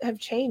 Financials have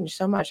changed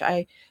so much.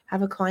 I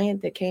have a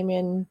client that came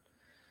in,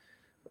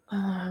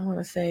 I want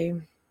to say,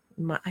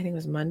 I think it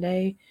was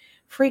Monday,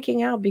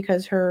 freaking out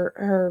because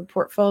her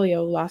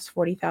portfolio lost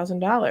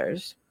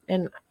 $40,000.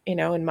 And, you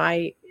know, in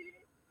my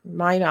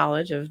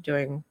knowledge of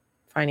doing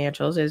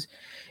financials is,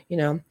 you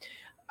know,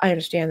 I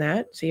understand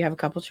that. So you have a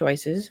couple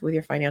choices with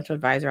your financial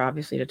advisor,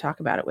 obviously, to talk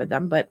about it with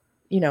them. But,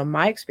 you know,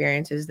 my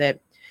experience is that,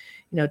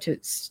 you know, to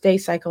stay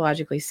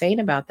psychologically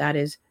sane about that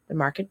is the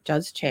market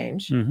does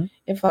change. Mm-hmm.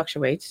 It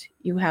fluctuates.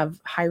 You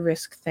have high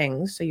risk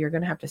things. So you're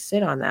going to have to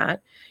sit on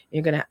that.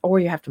 Or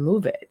you have to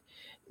move it.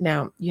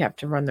 Now you have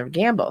to run the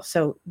gamble.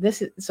 So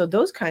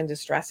those kinds of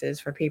stresses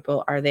for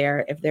people are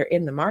there if they're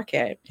in the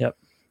market. Yep.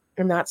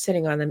 And not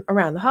sitting on them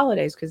around the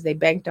holidays because they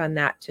banked on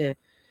that to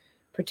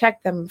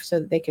protect them so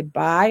that they could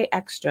buy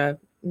extra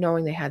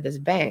knowing they had this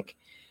bank,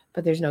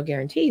 but there's no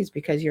guarantees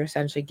because you're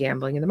essentially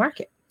gambling in the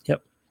market.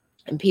 Yep.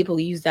 And people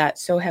use that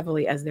so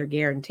heavily as their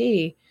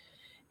guarantee.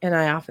 And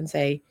I often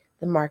say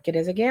the market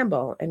is a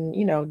gamble. And,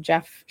 you know,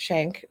 Jeff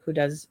Shank, who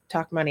does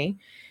Talk Money,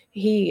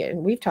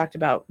 and we've talked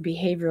about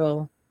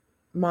behavioral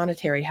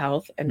monetary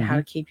health and how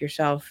to keep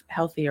yourself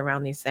healthy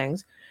around these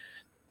things.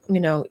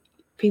 You know,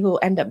 people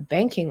end up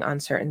banking on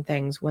certain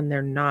things when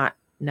they're not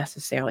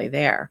necessarily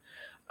there.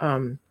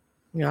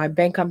 You know, I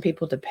bank on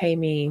people to pay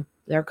me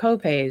their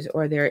copays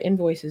or their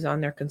invoices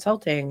on their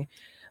consulting.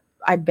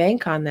 I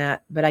bank on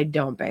that, but I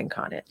don't bank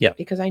on it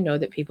because I know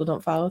that people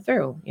don't follow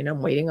through. You know,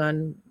 I'm waiting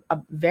on a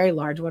very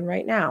large one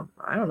right now.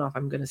 I don't know if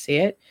I'm going to see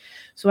it.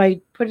 So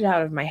I put it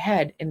out of my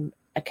head and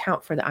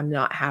account for that I'm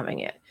not having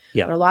it.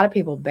 Yeah. But a lot of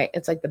people bank.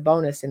 It's like the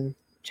bonus in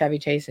Chevy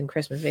Chase and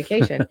Christmas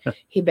Vacation.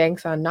 He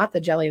banks on not the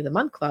Jelly of the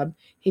Month Club.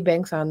 He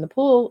banks on the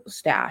pool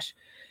stash.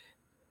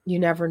 You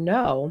never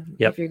know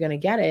if you're going to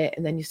get it.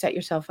 And then you set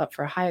yourself up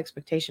for a high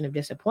expectation of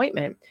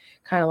disappointment,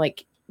 kind of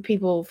like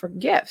people for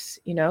gifts.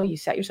 You know, you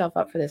set yourself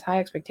up for this high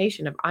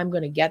expectation of I'm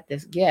going to get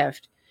this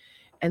gift.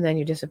 And then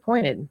you're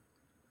disappointed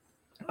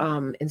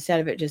instead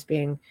of it just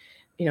being,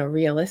 you know,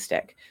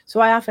 realistic. So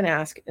I often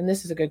ask, and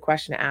this is a good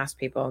question to ask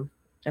people.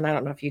 And I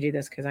don't know if you do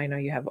this because I know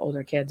you have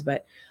older kids,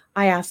 but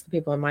I ask the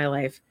people in my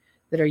life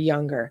that are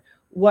younger,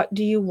 what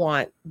do you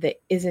want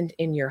that isn't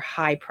in your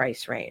high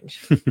price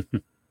range?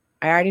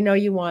 I already know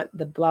you want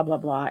the blah, blah,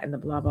 blah, and the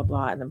blah, blah,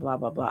 blah, and the blah,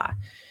 blah, blah.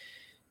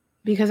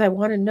 Because I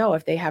want to know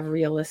if they have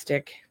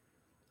realistic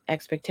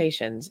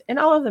expectations. And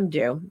all of them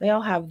do. They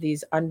all have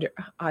these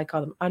I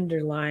call them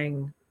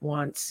underlying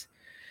wants,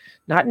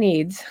 not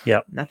needs.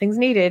 Yep. Nothing's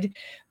needed,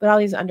 but all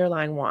these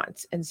underlying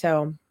wants. And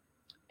so,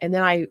 and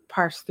then I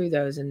parse through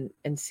those and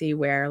see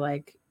where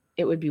like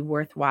it would be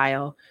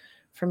worthwhile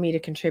for me to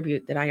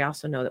contribute that I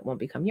also know that won't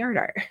become yard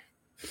art.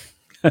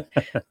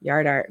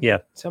 Yard art. Yeah.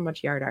 So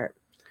much yard art.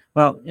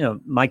 Well, you know,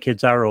 my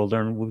kids are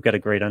older and we've got a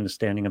great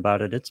understanding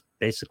about it. It's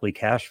basically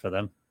cash for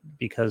them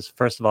because,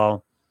 first of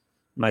all,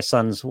 my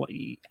son's,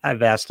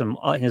 I've asked him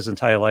his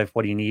entire life,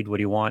 what do you need? What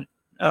do you want?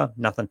 Oh,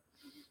 nothing.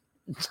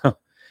 So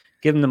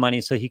give him the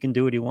money so he can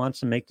do what he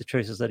wants and make the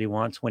choices that he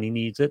wants when he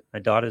needs it. My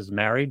daughter's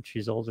married.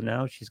 She's older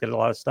now. She's got a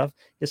lot of stuff.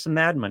 Get some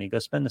mad money. Go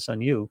spend this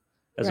on you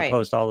as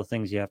opposed to all the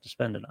things you have to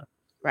spend it on.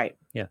 Right.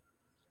 Yeah.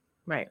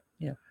 Right.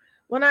 Yeah.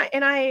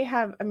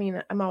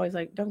 I'm always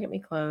like, don't get me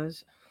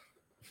clothes.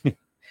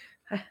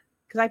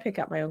 Because I pick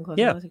up my own clothes.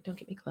 Yeah. I was like, don't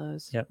get me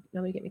clothes. Yep.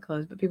 Nobody get me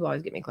clothes, but people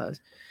always get me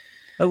clothes.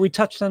 But we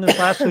touched on this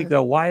last week,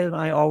 though. Why am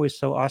I always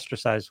so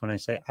ostracized when I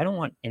say I don't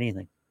want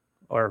anything?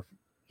 Or,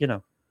 you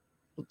know,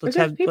 let's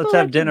have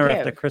dinner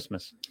after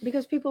Christmas.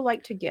 Because people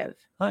like to give.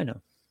 I know.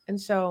 And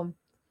so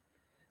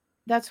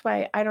that's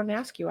why I don't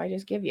ask you. I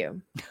just give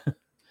you.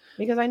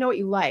 Because I know what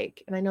you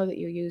like and I know that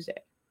you use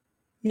it.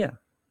 Yeah.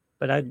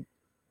 But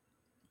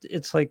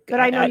it's like,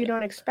 but I know you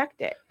don't expect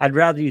it. I'd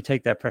rather you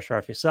take that pressure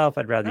off yourself.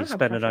 I'd rather you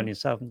spend it on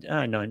yourself.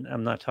 I know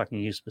I'm not talking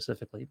to you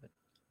specifically, but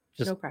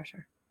just no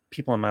pressure.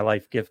 People in my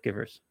life, gift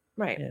givers.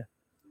 Right. Yeah.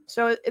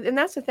 So, and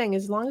that's the thing,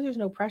 as long as there's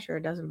no pressure,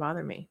 it doesn't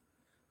bother me.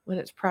 When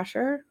it's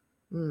pressure,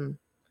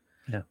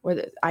 yeah.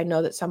 Or I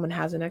know that someone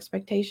has an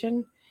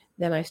expectation,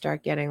 then I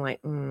start getting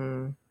like,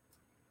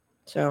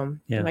 So,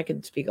 and I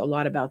could speak a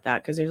lot about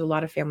that because there's a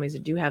lot of families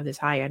that do have this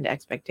high end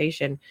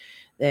expectation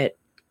that,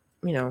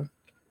 you know,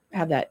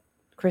 have that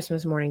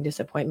Christmas morning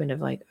disappointment of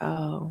like,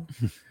 oh,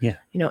 yeah,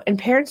 you know, and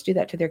parents do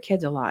that to their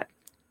kids a lot.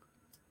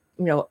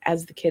 You know,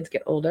 as the kids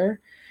get older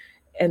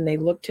and they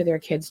look to their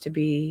kids to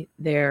be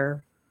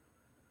their,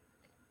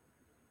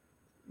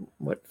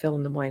 fill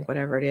in the blank,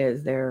 whatever it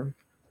is, their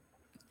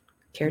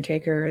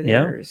caretaker,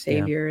 their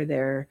savior,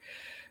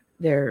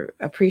 their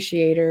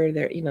appreciator,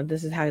 their, you know,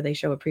 this is how they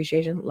show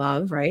appreciation,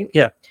 love, right?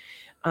 Yeah.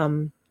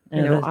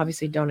 You know,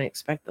 obviously don't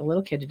expect the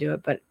little kid to do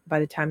it, but by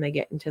the time they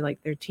get into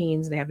like their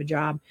teens, they have a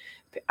job.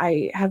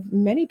 I have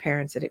many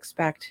parents that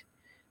expect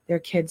their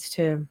kids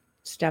to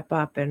step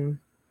up and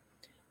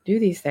do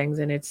these things,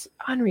 and it's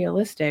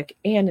unrealistic,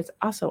 and it's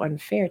also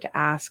unfair to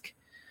ask,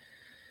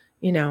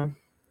 your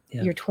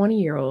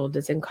 20-year-old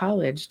that's in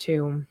college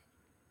to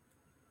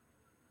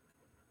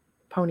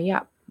pony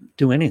up,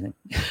 do anything.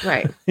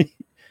 Right.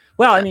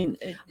 Well, I mean,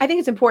 I think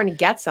it's important to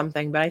get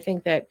something, but I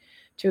think that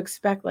to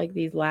expect like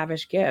these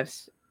lavish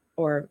gifts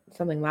or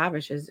something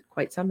lavish is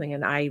quite something,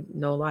 and I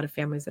know a lot of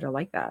families that are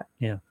like that.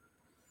 Yeah.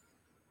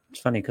 It's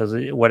funny because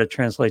what it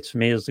translates for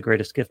me is the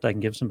greatest gift I can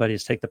give somebody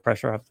is take the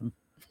pressure off them.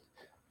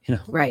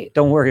 Right.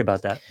 Don't worry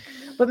about that.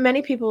 But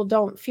many people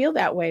don't feel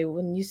that way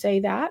when you say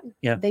that.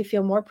 Yeah. They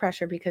feel more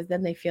pressure because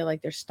then they feel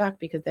like they're stuck,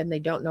 because then they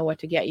don't know what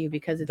to get you,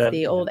 because it's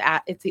the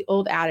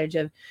old adage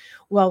of,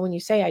 well, when you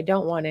say I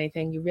don't want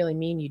anything, you really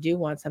mean you do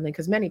want something,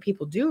 because many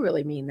people do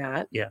really mean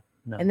that. Yeah.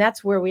 No. And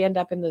that's where we end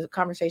up in the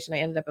conversation I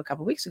ended up a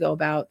couple of weeks ago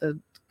about the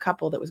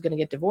couple that was going to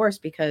get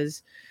divorced,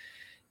 because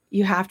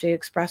you have to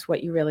express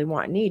what you really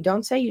want and need.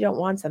 Don't say you don't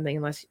want something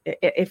unless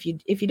if you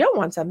don't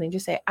want something,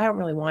 just say I don't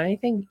really want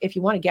anything. If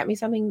you want to get me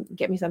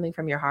something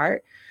from your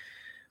heart.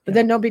 But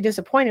then don't be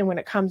disappointed when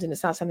it comes and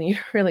it's not something you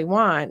really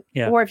want.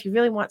 Yeah. Or if you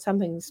really want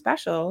something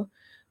special,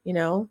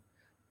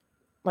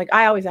 like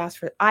I always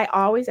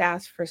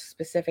ask for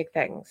specific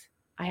things.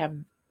 I have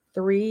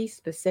 3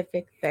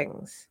 specific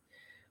things.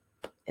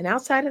 And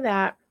outside of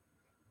that,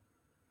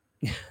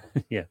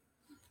 yeah.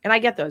 And I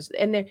get those.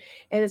 And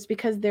it's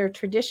because they're a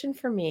tradition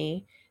for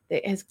me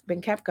that has been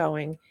kept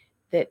going,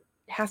 that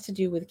has to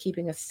do with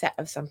keeping a set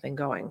of something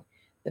going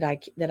that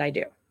I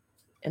do.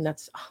 And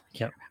that's all I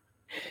care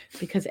about,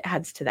 because it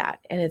adds to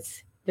that. And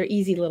they're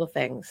easy little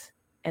things,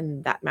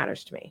 and that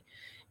matters to me.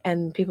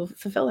 And people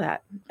fulfill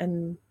that.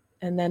 And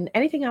then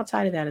anything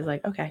outside of that is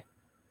like, okay.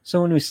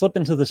 So when we slip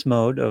into this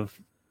mode of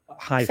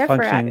high Except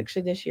functioning,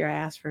 actually this year I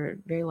asked for a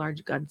very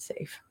large gun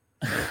safe.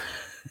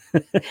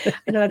 I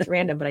know that's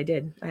random, but I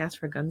did. I asked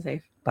for a gun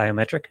safe.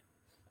 Biometric?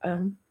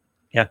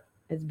 Yeah.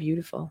 It's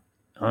beautiful.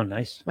 Oh,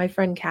 nice. My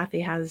friend Kathy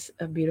has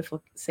a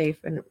beautiful safe,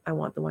 and I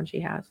want the one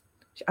she has.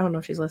 I don't know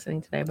if she's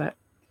listening today, but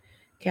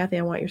Kathy,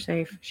 I want your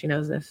safe. She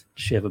knows this.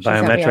 Does she have a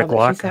biometric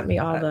lock? She sent me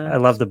all the... I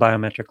love the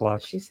biometric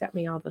lock. She sent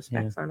me all the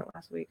specs on it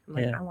last week. I'm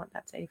like, I want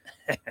that safe.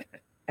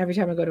 Every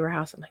time I go to her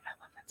house, I'm like, I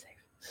love that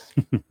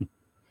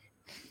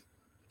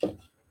safe.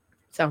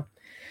 So...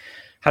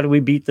 How do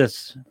we beat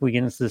this? We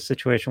get into this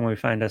situation where we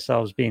find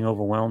ourselves being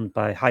overwhelmed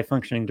by high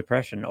functioning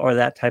depression or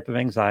that type of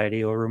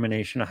anxiety or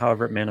rumination, or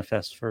however it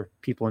manifests for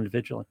people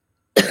individually.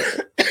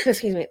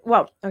 Excuse me.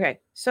 Well, okay.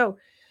 So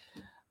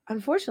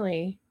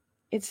unfortunately,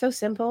 it's so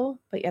simple,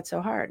 but yet so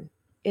hard.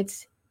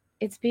 It's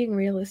being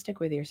realistic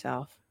with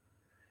yourself.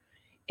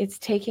 It's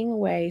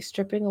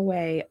stripping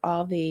away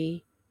all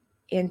the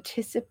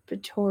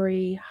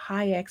anticipatory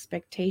high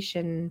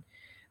expectation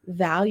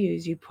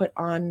values you put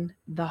on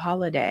the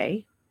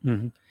holiday.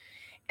 Mm-hmm.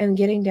 And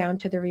getting down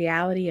to the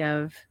reality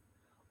of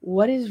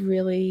what is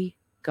really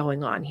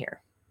going on here.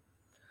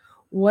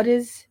 What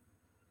is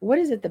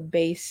at the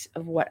base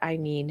of what I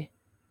need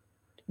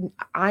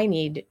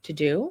to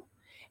do,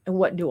 and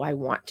what do I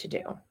want to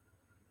do?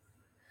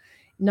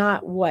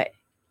 Not what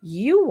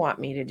you want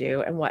me to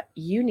do and what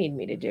you need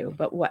me to do,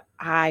 but what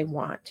I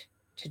want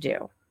to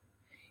do.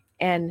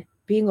 And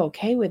being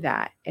okay with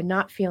that and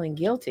not feeling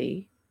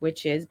guilty,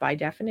 which is by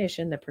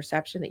definition the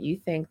perception that you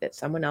think that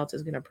someone else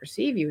is going to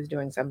perceive you as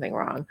doing something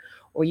wrong,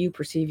 or you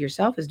perceive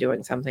yourself as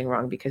doing something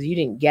wrong because you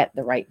didn't get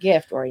the right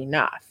gift or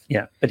enough.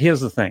 Yeah, but here's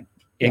the thing.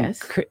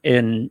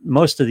 In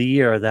most of the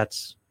year,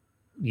 that's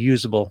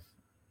usable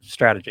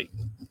strategy.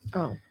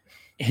 Oh.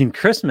 In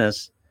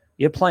Christmas,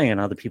 you're playing in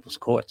other people's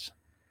courts.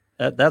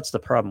 That's the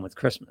problem with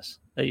Christmas.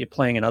 That you're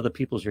playing in other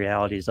people's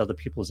realities, other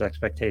people's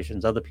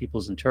expectations, other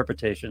people's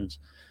interpretations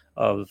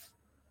of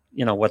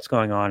what's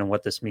going on and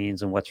what this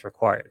means and what's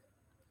required.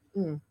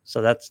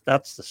 So that's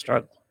the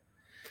struggle.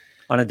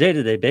 On a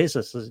day-to-day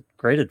basis,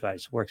 great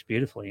advice, works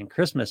beautifully. In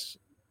Christmas,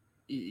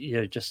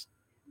 you're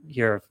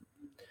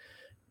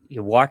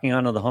walking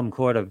onto the home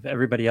court of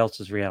everybody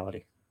else's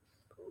reality.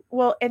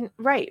 Well, and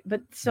right,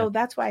 but so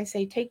that's why I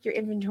say take your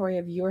inventory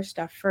of your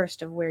stuff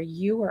first, of where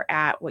you are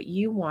at, what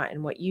you want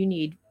and what you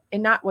need,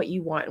 and not what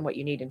you want and what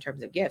you need in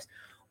terms of gifts,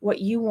 what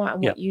you want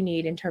and what you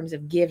need in terms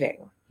of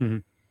giving. Mm-hmm.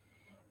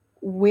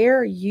 Where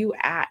are you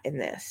at in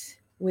this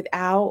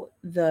without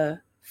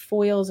the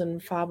foils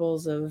and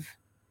faubles of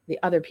the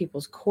other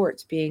people's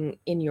courts being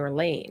in your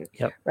lane,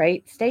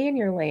 right? Stay in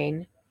your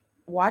lane,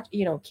 watch,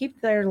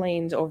 keep their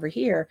lanes over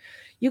here.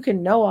 You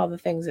can know all the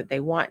things that they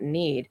want and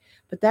need,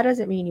 but that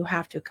doesn't mean you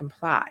have to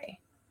comply,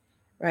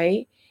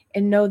 right?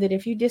 And know that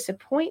if you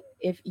disappoint,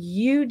 I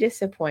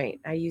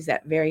use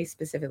that very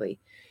specifically,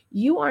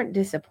 you aren't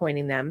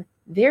disappointing them.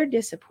 They're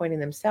disappointing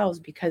themselves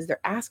because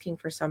they're asking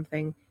for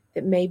something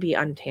that may be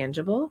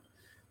intangible,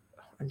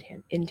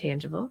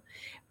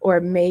 or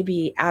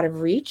maybe out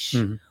of reach,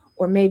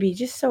 or maybe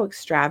just so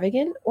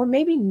extravagant, or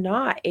maybe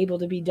not able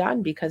to be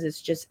done because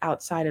it's just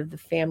outside of the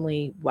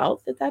family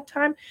wealth at that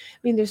time. I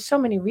mean, there's so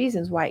many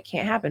reasons why it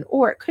can't happen,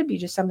 or it could be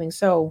just something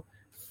so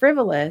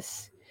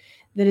frivolous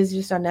that is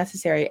just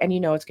unnecessary, and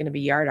it's going to be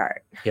yard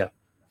art. Yeah.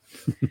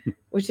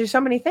 which there's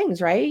so many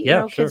things, right?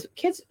 Yeah, sure.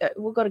 Kids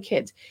we'll go to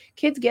kids.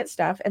 Kids get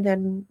stuff and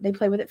then they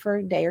play with it for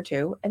a day or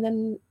two and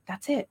then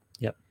that's it.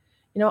 Yep.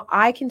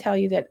 I can tell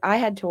you that I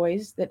had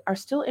toys that are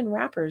still in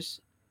wrappers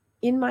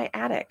in my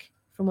attic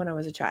from when I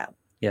was a child.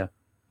 Yeah.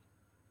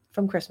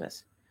 From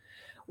Christmas.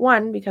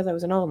 1, because I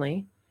was an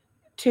only.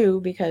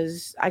 2,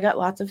 because I got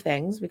lots of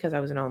things because I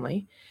was an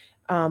only.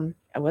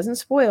 I wasn't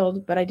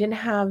spoiled, but I didn't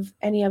have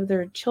any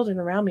other children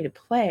around me to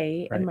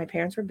play, and my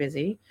parents were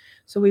busy.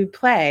 So we'd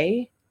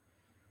play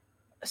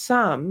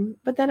some,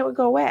 but then it would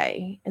go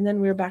away, and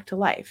then we were back to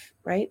life,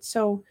 right?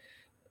 So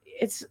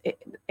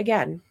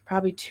again,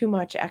 probably too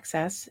much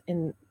excess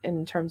in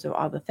terms of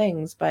all the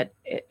things, but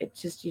it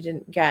just, you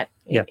didn't get.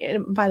 Yeah.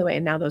 And by the way,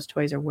 and now those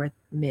toys are worth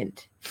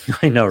mint.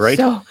 I know, right?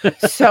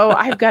 So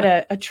I've got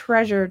a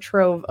treasure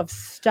trove of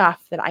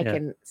stuff that I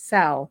can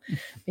sell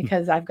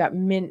because I've got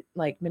mint,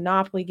 like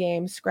Monopoly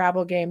games,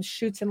 Scrabble games,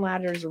 Chutes and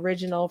Ladders,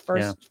 original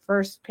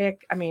first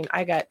pick. I mean,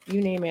 I got,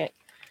 you name it.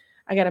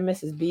 I got a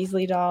Mrs.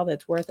 Beasley doll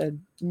that's worth a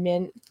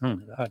mint. Oh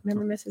my God.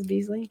 Remember Mrs.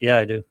 Beasley? Yeah,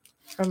 I do.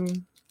 From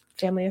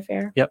Family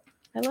Affair? Yep.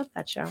 I love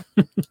that show.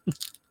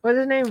 What's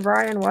his name?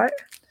 Brian what?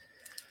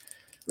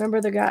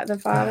 Remember the guy, the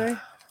father?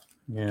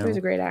 Yeah. He was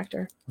a great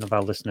actor. One of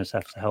our listeners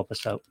has to help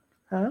us out.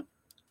 Huh?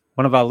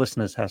 One of our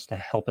listeners has to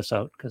help us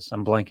out because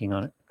I'm blanking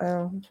on it.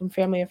 Oh, from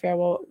Family Affair.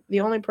 Well,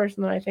 the only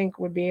person that I think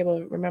would be able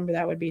to remember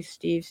that would be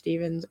Steve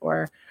Stevens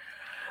or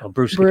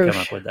Bruce could come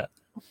up with that.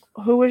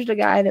 Who was the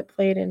guy that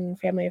played in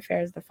Family Affair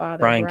as the father?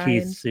 Brian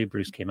Keith. See,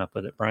 Bruce came up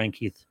with it. Brian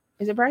Keith.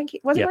 Is it Brian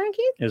Keith? Was it Brian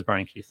Keith? It was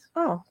Brian Keith.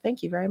 Oh,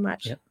 thank you very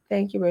much. Yep.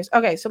 Thank you, Bruce.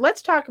 Okay, so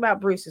let's talk about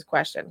Bruce's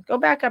question. Go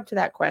back up to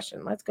that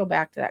question. Let's go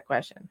back to that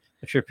question.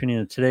 What's your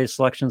opinion of today's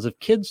selections of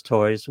kids'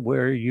 toys?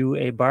 Were you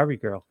a Barbie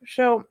girl?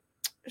 So,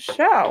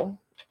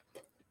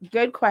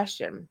 good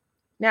question.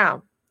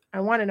 Now, I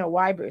want to know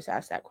why Bruce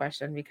asked that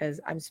question because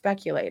I'm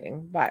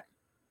speculating, but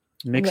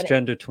mixed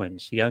gender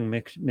twins, young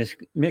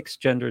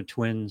mixed gender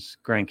twins,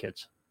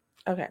 grandkids.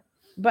 Okay.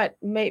 But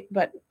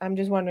I'm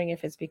just wondering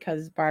if it's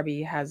because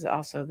Barbie has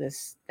also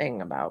this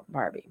thing about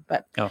Barbie.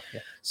 But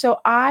so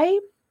I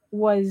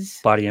was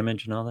body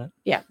image and all that.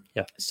 Yeah.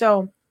 Yeah.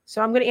 So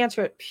I'm going to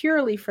answer it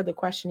purely for the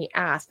question he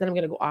asked. Then I'm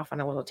going to go off on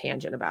a little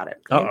tangent about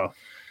it. Okay?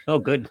 Oh,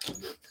 good.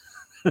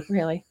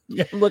 Really?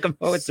 Yeah, I'm looking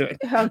forward to it.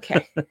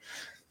 Okay.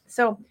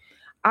 So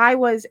I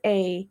was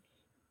a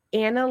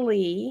Anna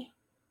Lee,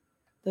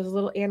 those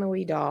little Anna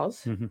Lee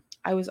dolls. Mm-hmm.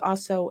 I was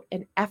also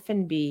an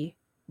F&B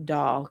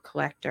doll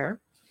collector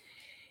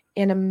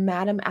and a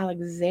Madame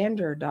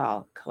Alexander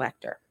doll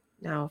collector.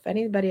 Now, if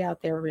anybody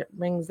out there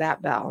rings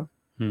that bell,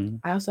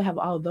 I also have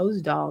all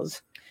those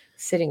dolls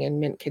sitting in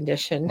mint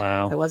condition.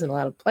 Wow. I wasn't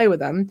allowed to play with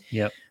them.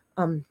 Yep.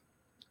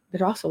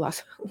 They're also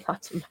lots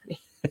of money.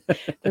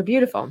 They're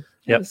beautiful.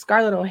 Yep. The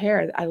Scarlett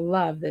O'Hara, I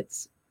love.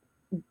 That's,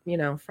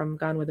 from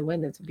Gone with the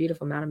Wind. That's a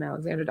beautiful Madame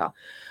Alexander doll.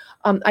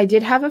 I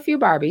did have a few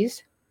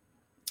Barbies.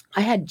 I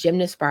had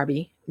Gymnast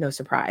Barbie, no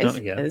surprise,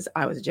 because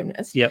I was a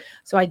gymnast. Yep.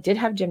 So I did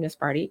have Gymnast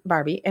Barbie,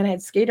 and I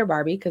had Skater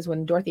Barbie, because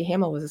when Dorothy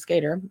Hamill was a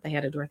skater, they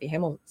had a Dorothy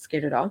Hamill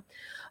skater doll.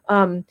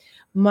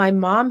 My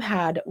mom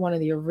had one of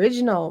the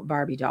original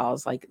Barbie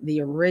dolls, like the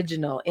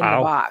original in the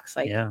box,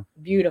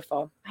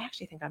 beautiful. I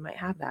actually think I might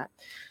have that,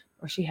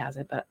 or she has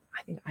it, but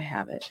I think I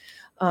have it.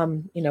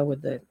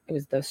 It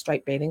was the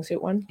striped bathing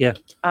suit one. Yeah.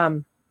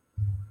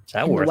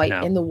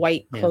 In the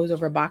white clothes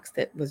over box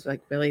that was like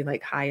really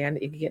like high end.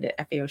 You could get it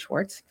at FAO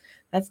Schwartz.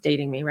 That's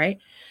dating me, right?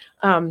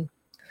 Now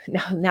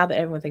that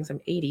everyone thinks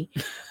I'm 80.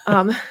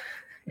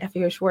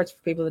 FAO Schwartz,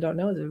 for people that don't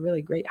know, is a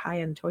really great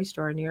high end toy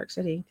store in New York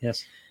City.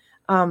 Yes.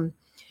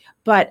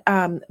 But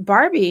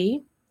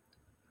Barbie,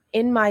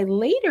 in my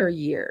later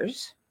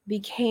years,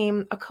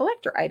 became a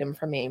collector item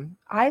for me.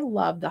 I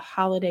love the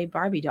holiday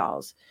Barbie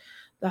dolls.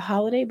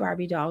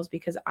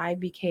 Because I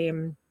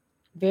became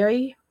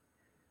very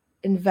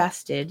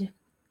invested,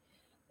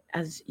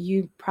 as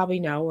you probably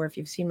know, or if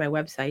you've seen my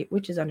website,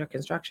 which is under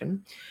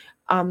construction.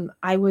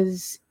 I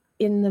was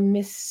in the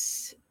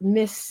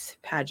Miss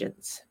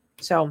pageants.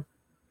 So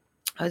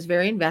I was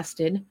very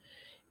invested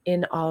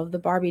in all of the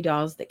Barbie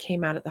dolls that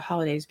came out at the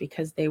holidays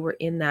because they were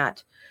in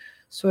that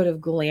sort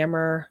of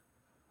glamour.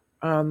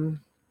 They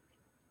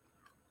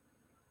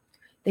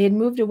had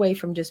moved away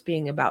from just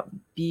being about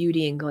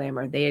beauty and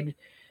glamour. They had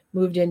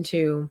moved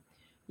into,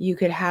 you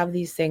could have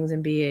these things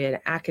and be an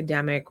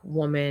academic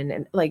woman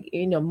and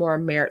more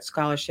merit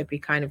scholarship-y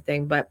kind of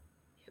thing, but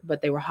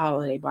they were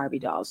holiday Barbie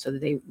dolls, so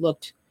that they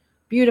looked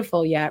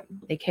beautiful, yet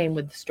they came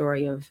with the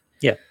story of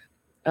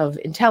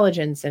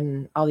intelligence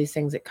and all these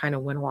things that kind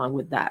of went along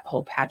with that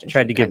whole pageant.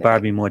 Tried to give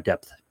Barbie more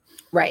depth.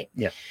 Right.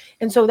 Yeah.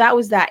 And so that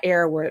was that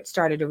era where it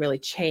started to really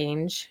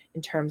change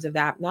in terms of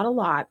that. Not a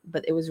lot,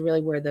 but it was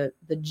really where the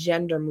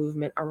gender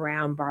movement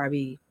around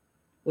Barbie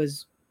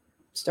was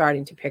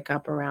starting to pick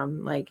up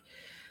around, like,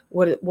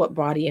 what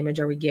body image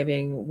are we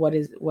giving? What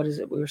is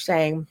it we were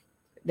saying?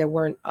 There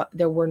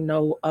were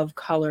no of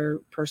color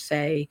per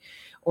se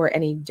or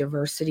any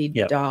diversity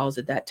dolls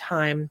at that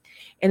time.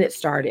 And it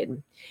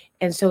started.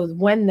 And so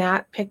when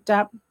that picked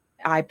up,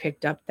 I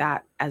picked up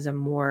that as a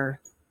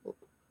more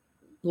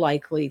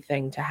likely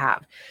thing to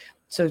have.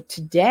 So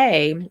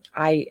today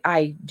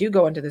I do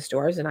go into the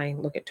stores and I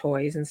look at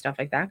toys and stuff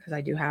like that because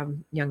I do have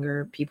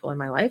younger people in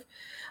my life.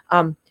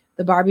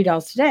 The Barbie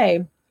dolls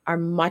today are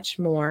much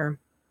more,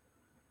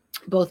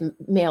 both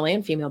male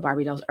and female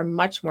Barbie dolls are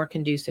much more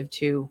conducive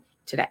to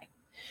today.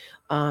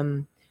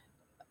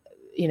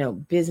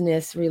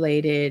 Business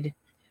related,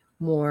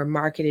 more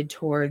marketed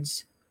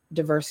towards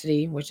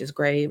diversity, which is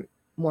great,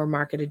 more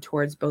marketed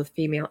towards both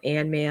female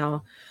and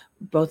male,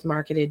 both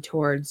marketed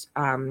towards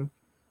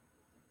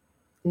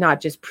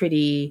not just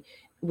pretty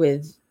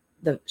with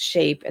the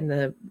shape and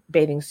the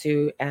bathing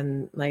suit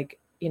and like,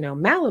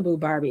 Malibu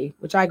Barbie,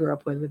 which I grew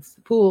up with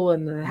the pool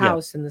and the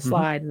house and the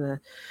slide and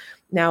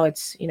now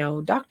it's,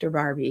 Dr.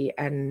 Barbie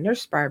and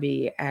Nurse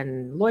Barbie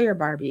and Lawyer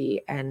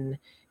Barbie and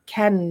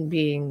Ken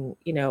being,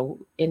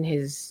 in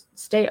his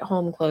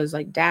stay-at-home clothes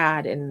like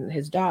dad and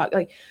his dog.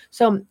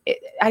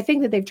 I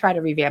think that they've tried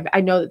to revamp it.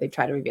 I know that they've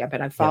tried to revamp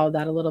it. I followed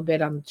that a little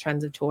bit on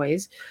trends of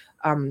toys.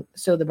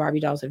 So the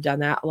Barbie dolls have done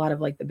that. A lot of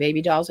like the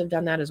baby dolls have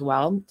done that as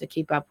well to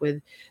keep up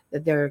with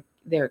that.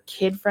 They're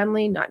kid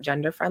friendly, not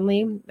gender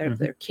friendly.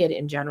 They're kid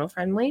in general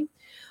friendly.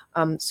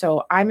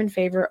 So I'm in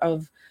favor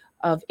of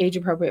age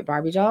appropriate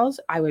Barbie dolls.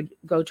 I would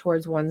go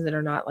towards ones that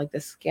are not like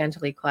the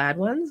scantily clad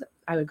ones.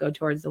 I would go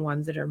towards the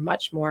ones that are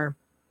much more,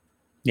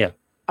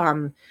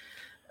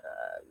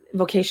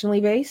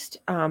 vocationally based,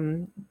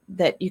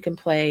 that you can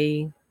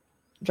play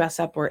dress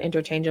up or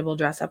interchangeable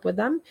dress up with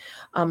them.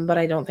 But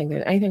I don't think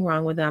there's anything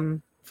wrong with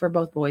them for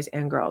both boys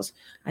and girls.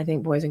 I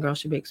think boys and girls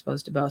should be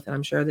exposed to both. And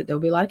I'm sure that there'll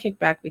be a lot of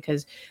kickback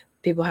because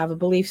people have a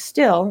belief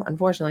still,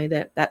 unfortunately,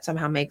 that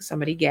somehow makes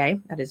somebody gay.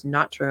 That is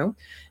not true.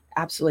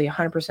 Absolutely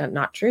 100%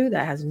 not true.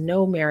 That has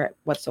no merit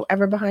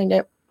whatsoever behind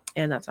it.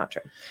 And that's not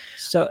true.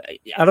 So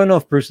I don't know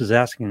if Bruce is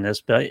asking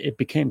this, but it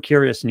became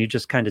curious and you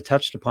just kind of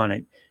touched upon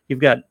it.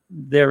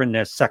 They're in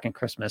their second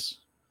Christmas.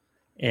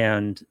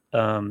 And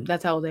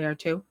that's how old they are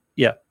too?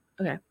 Yeah.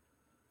 Okay. I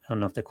don't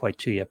know if they're quite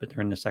 2 yet, but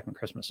they're in the second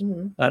Christmas.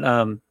 Mm-hmm.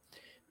 But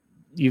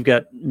you've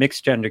got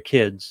mixed gender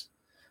kids.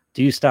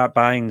 Do you start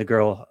buying the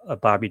girl a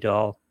Barbie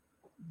doll?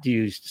 Do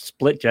you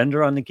split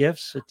gender on the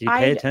gifts? Do you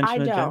pay attention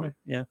to gender?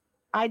 Yeah.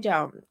 I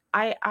don't.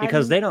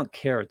 Because they don't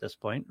care at this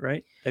point,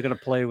 right? They're going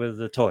to play with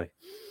the toy.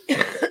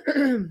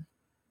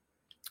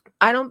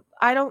 I don't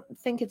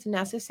think it's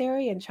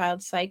necessary, and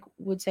child psych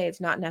would say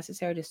it's not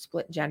necessary to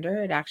split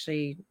gender. It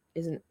actually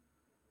isn't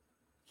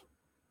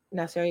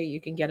necessary. You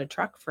can get a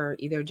truck for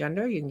either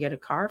gender. You can get a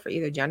car for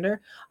either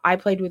gender. I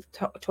played with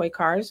toy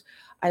cars.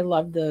 I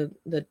loved the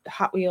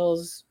Hot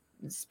Wheels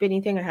spinny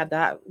thing. I had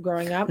that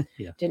growing up.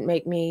 Didn't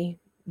make me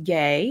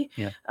gay.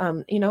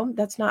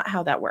 That's not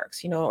how that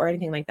works, or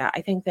anything like that.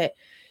 I think that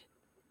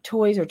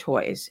toys are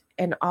toys,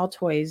 and all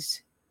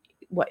toys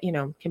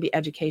can be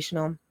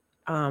educational.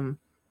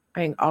 I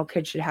think all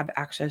kids should have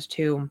access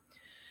to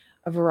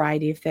a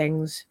variety of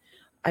things.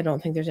 I don't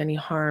think there's any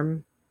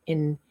harm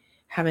in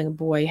having a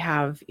boy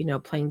have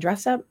playing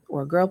dress up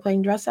or a girl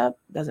playing dress up.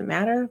 Doesn't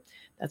matter.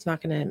 That's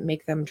not going to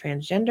make them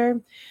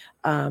transgender.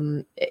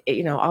 All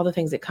the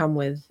things that come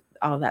with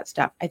all of that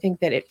stuff. I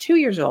think that at 2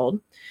 years old,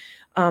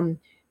 2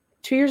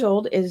 years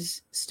old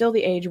is still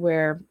the age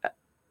where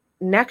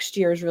next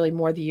year is really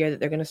more the year that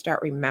they're going to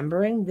start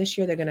remembering. This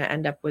year, they're going to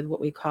end up with what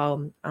we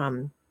call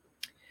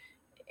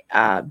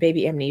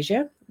baby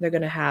amnesia.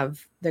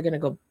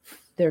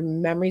 Their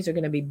memories are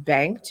going to be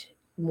banked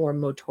more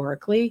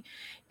motorically,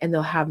 and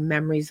they'll have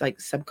memories like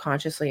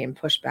subconsciously and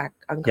pushed back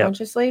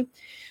unconsciously. Yep.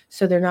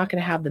 So they're not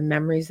going to have the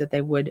memories that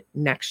they would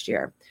next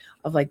year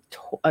of like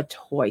a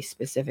toy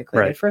specifically.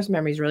 Right. Their first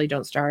memories really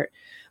don't start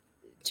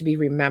to be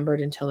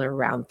remembered until they're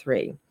around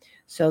 3.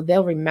 So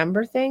they'll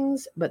remember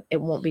things, but it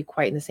won't be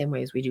quite in the same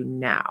way as we do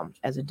now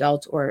as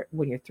adults, or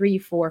when you're 3,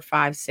 4,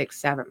 5,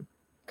 6, 7,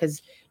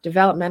 because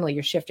developmentally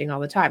you're shifting all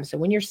the time. So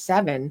when you're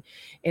 7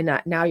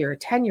 and now you're a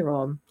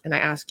 10-year-old, and I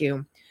ask you,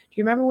 do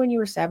you remember when you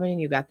were 7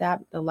 and you got that?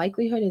 The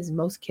likelihood is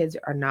most kids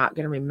are not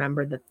going to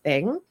remember the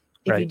thing.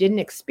 If you didn't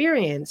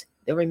experience,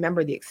 they'll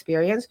remember the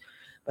experience,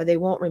 but they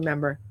won't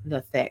remember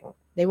the thing.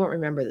 They won't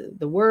remember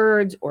the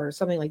words or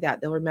something like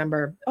that. They'll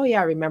remember, oh yeah,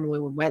 I remember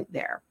when we went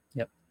there.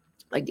 Yep.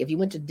 Like if you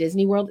went to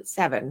Disney World at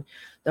 7,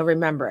 they'll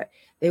remember it.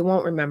 They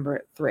won't remember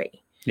at 3.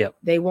 Yep.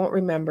 They won't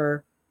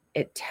remember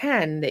at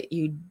 10 that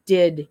you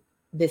did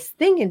this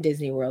thing in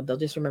Disney World. They'll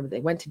just remember they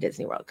went to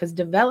Disney World, because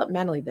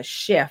developmentally the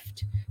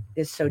shift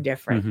is so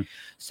different. Mm-hmm.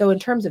 So in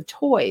terms of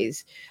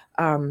toys,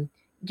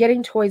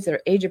 getting toys that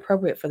are age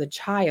appropriate for the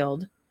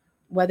child,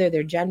 whether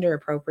they're gender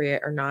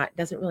appropriate or not,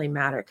 doesn't really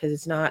matter, because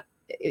it's not,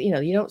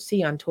 you don't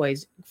see on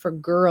toys for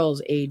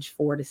girls age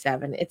 4 to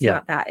 7. It's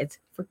not that. It's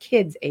for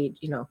kids age,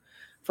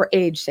 for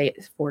age, say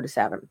 4 to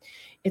 7.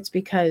 It's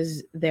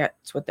because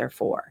that's what they're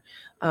for.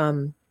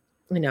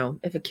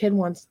 If a kid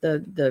wants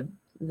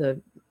the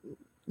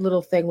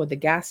little thing with the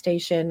gas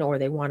station, or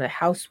they want a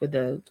house with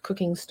a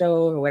cooking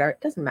stove or whatever,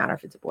 it doesn't matter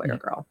if it's a boy or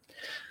girl.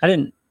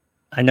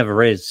 I never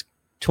raised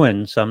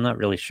twins, so I'm not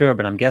really sure,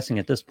 but I'm guessing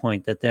at this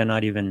point that they're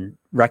not even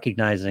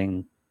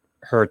recognizing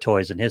her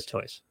toys and his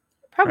toys.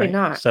 Probably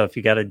right? not. So if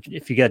you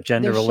got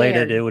gender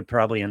related, it would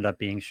probably end up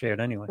being shared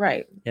anyway.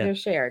 Right. Yeah. They're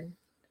shared.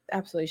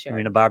 Absolutely shared. I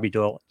mean, a Barbie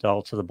doll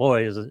to the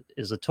boy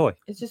is a toy.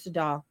 It's just a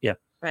doll. Yeah.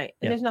 Right.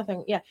 And there's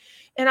nothing. Yeah.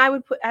 And I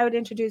would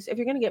introduce, if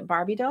you're going to get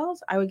Barbie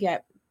dolls, I would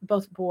get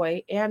both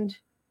boy and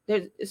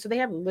so they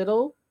have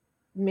little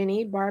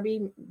mini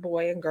Barbie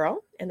boy and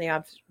girl, and they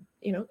have,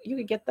 you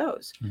could get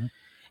those. Mm-hmm.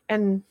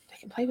 And they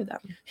can play with them.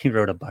 He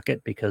wrote a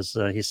bucket because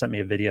he sent me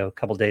a video a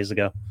couple days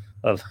ago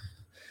of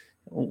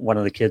one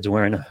of the kids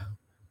wearing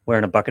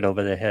a bucket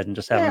over their head and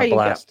just having a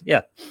blast.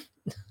 Yeah.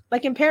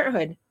 Like in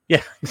Parenthood.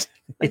 Yeah.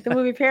 Like the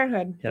movie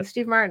Parenthood with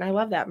Steve Martin. I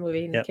love that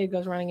movie. And the kid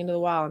goes running into the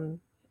wall and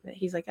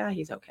he's like,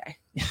 he's okay.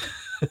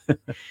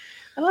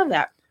 I love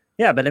that.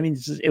 Yeah, but I mean,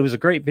 it was a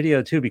great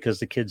video too because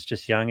the kid's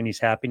just young and he's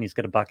happy and he's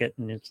got a bucket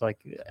and it's like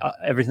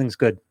everything's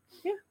good.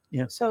 Yeah.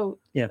 Yeah. So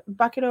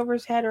bucket over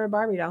his head or a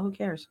Barbie doll, who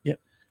cares? Yep.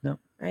 No.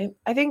 Right.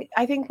 I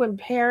think when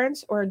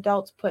parents or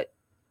adults put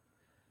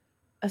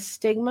a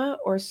stigma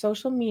or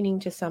social meaning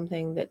to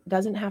something that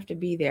doesn't have to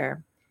be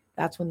there,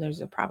 that's when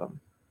there's a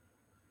problem.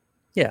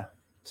 Yeah.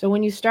 So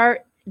when you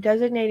start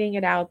designating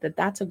it out that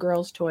that's a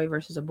girl's toy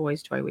versus a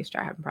boy's toy, we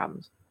start having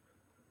problems.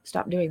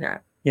 Stop doing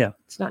that. Yeah.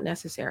 It's not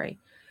necessary.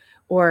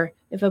 Or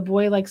if a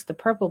boy likes the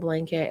purple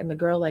blanket and the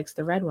girl likes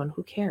the red one,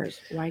 who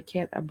cares? Why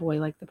can't a boy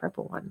like the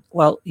purple one?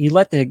 Well,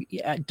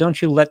 don't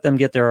you let them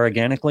get there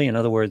organically? In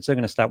other words, they're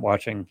going to start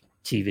watching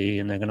TV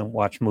and they're going to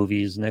watch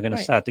movies and they're going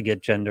to start to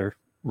get gender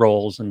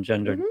roles and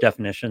gender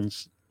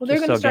definitions. Well, they're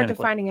going to start to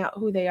finding out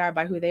who they are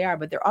by who they are,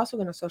 but they're also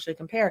going to socially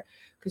compare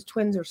because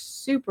twins are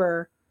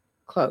super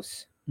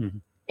close. Mm-hmm.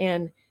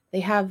 And they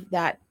have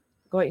that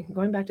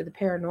going back to the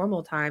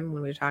paranormal time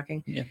when we were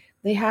talking,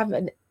 they have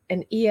an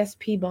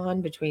ESP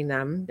bond between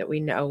them that we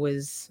know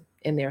is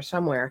in there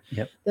somewhere,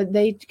 that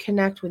they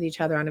connect with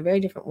each other on a very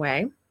different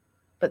way,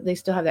 but they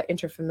still have that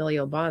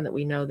interfamilial bond that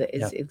we know that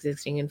is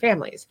existing in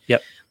families.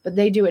 Yep. But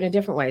they do it in a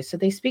different way. So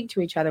they speak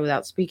to each other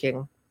without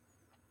speaking.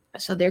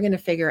 So they're going to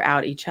figure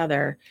out each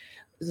other's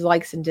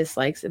likes and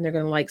dislikes, and they're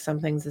going to like some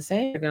things the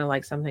same. They're going to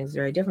like some things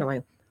very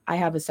differently. I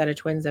have a set of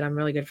twins that I'm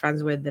really good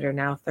friends with that are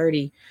now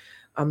 30,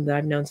 that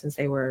I've known since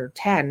they were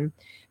 10.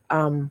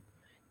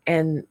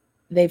 And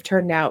they've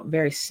turned out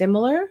very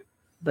similar,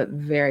 but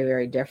very,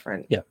 very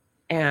different. Yeah.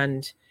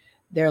 And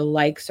their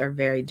likes are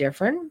very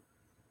different.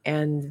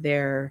 And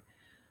their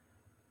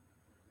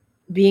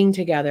being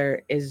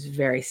together is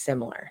very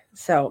similar.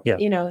 So,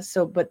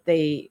 but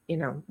they,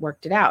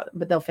 worked it out,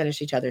 but they'll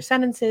finish each other's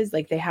sentences.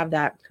 Like they have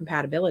that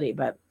compatibility,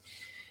 but,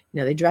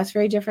 they dress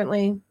very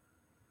differently.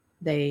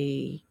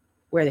 They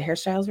wear the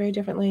hairstyles very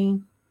differently,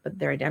 but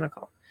they're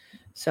identical.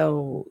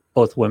 So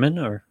both women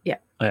or? Yeah.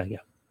 Yeah.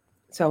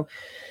 So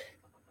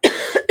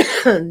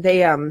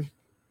they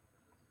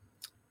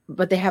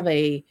but they have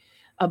a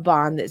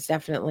bond that's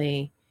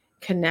definitely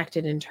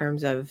connected in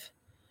terms of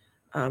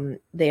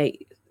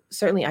they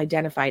certainly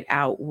identified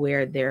out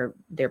where their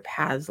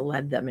paths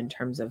led them in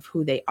terms of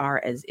who they are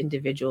as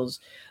individuals,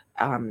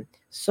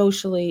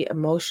 socially,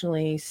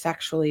 emotionally,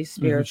 sexually,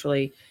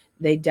 spiritually.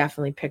 Mm-hmm. They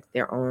definitely picked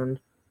their own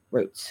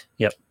roots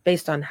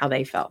based on how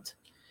they felt,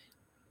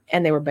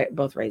 and they were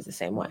both raised the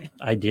same way.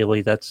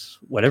 Ideally, that's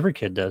what every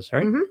kid does,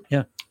 right? Mm-hmm.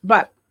 Yeah.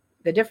 But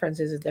the difference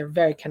is that they're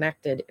very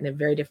connected in a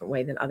very different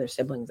way than other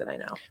siblings that I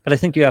know. But I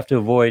think you have to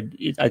avoid,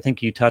 I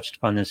think you touched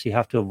upon this, you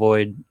have to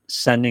avoid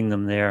sending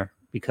them there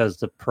because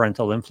the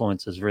parental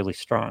influence is really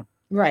strong.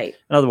 Right.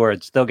 In other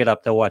words, they'll get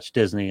up, they'll watch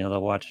Disney, or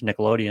they'll watch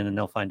Nickelodeon, and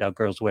they'll find out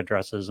girls wear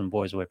dresses and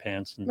boys wear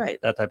pants and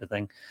that type of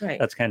thing. Right.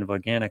 That's kind of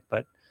organic.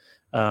 But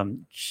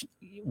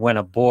when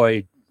a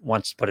boy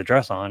wants to put a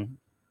dress on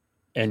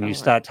and you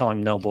start telling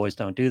him, no, boys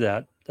don't do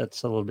that,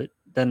 that's a little bit,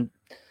 then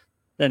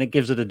it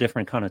gives it a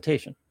different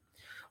connotation.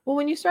 Well,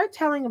 when you start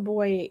telling a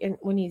boy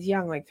when he's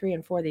young, like 3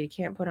 and 4, that he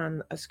can't put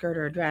on a skirt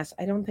or a dress,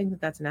 I don't think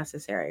that that's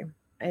necessary.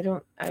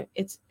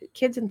 It's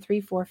kids in 3,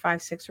 4,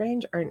 5, 6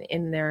 range are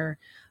in their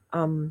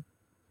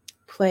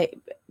play.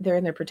 They're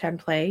in their pretend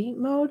play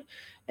mode,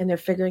 and they're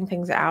figuring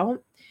things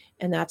out.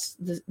 And that's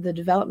the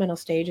developmental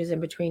stages in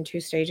between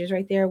 2 stages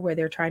right there, where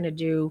they're trying to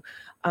do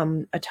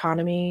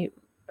autonomy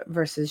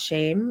versus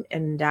shame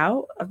and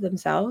doubt of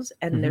themselves.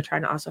 And they're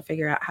trying to also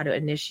figure out how to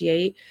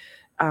initiate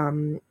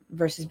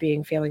versus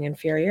feeling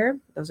inferior.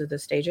 Those are the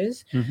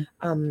stages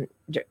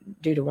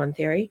due to one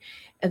theory.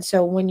 And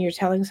so when you're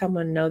telling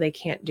someone, no, they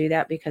can't do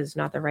that because it's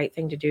not the right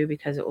thing to do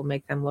because it will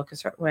make them look a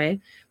certain way,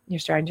 you're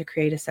starting to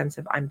create a sense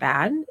of I'm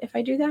bad if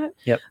I do that.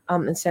 Yep.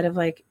 Instead of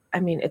at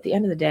the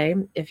end of the day,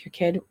 if your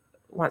kid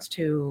wants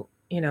to,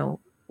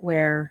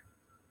 wear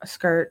a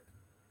skirt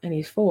and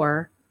he's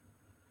 4,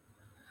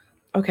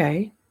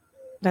 okay,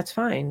 that's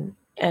fine.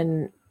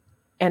 And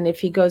if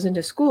he goes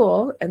into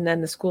school and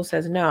then the school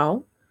says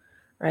no,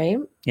 right?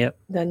 Yep.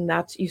 Then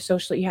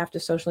you have to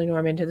socially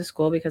norm into the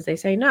school because they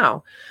say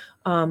no.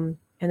 And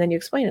then you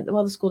explain it.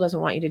 Well, the school doesn't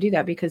want you to do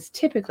that because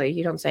typically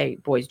you don't say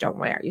boys don't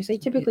wear. You say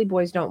typically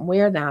boys don't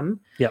wear them.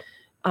 Yep.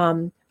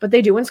 But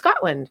they do in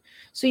Scotland.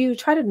 So you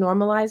try to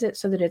normalize it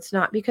so that it's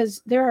not,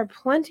 because there are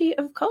plenty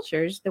of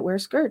cultures that wear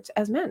skirts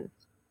as men.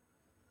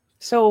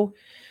 So,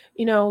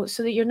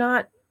 so that you're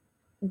not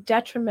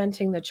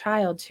detrimenting the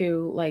child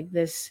to like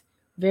this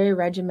very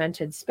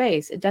regimented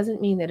space. It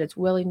doesn't mean that it's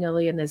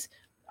willy-nilly in this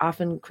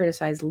often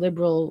criticized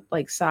liberal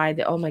like side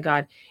that, oh my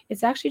God,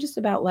 it's actually just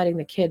about letting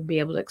the kid be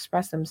able to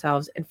express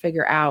themselves and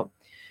figure out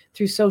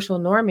through social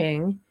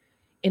norming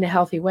in a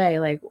healthy way,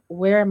 like,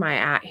 where am I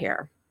at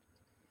here?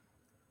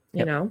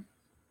 You know,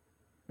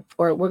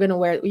 or we're going to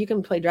wear, you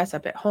can play dress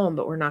up at home,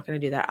 but we're not going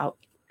to do that out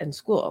in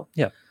school.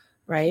 Yeah.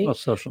 Right. Well,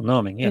 social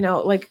norming. Yeah. You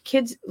know, like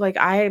kids, like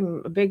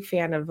I'm a big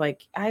fan of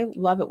like, I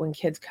love it when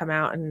kids come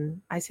out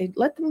and I say,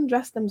 let them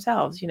dress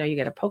themselves. You know, you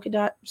got a polka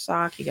dot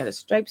sock, you got a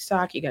striped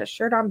sock, you got a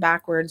shirt on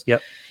backwards.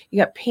 Yep.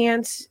 You got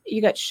pants,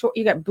 you got short,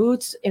 you got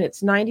boots and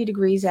it's 90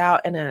 degrees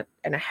out and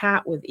a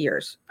hat with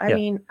ears. I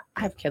mean,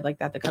 I have a kid like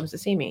that comes to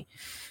see me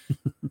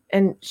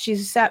and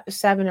she's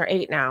 7 or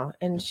 8 now.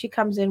 And she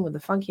comes in with the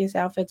funkiest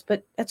outfits,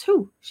 but that's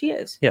who she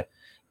is. Yeah.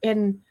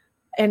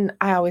 And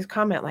I always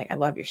comment like, I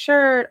love your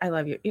shirt. I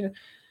love your, you know,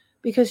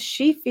 because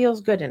she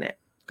feels good in it.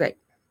 Great.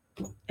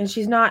 And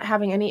she's not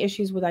having any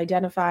issues with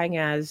identifying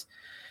as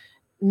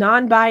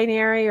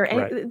non-binary or any,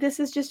 right. This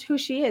is just who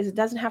she is. It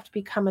doesn't have to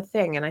become a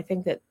thing. And I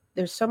think that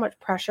there's so much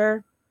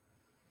pressure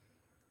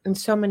and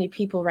so many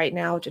people right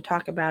now to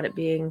talk about it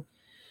being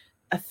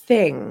a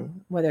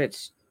thing, whether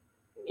it's,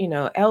 you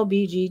know,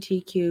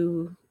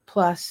 LGBTQ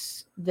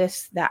plus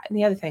this, that, and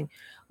the other thing.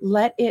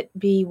 Let it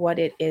be what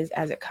it is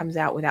as it comes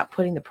out without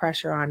putting the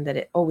pressure on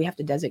that we have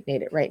to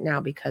designate it right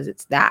now because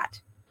it's that,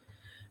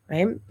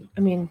 right? I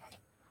mean,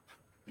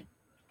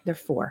 they're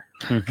 4.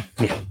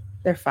 Yeah.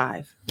 They're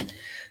 5.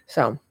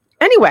 So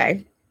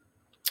anyway,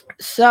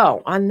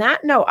 so on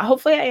that note,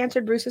 hopefully I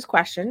answered Bruce's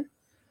question.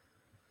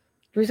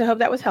 Bruce, I hope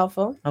that was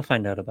helpful. I'll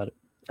find out about it.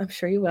 I'm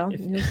sure you will.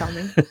 You'll tell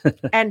me.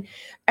 And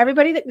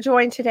everybody that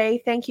joined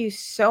today, thank you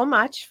so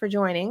much for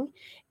joining.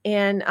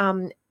 And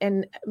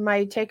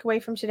my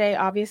takeaway from today,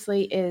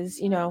 obviously, is,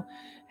 you know,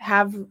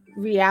 have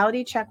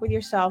reality check with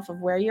yourself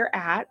of where you're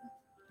at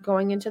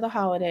going into the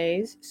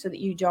holidays so that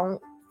you don't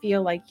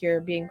feel like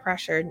you're being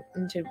pressured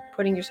into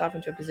putting yourself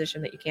into a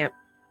position that you can't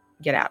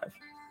get out of.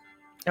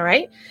 All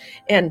right.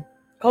 And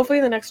hopefully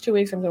in the next 2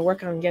 weeks, I'm going to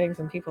work on getting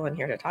some people in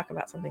here to talk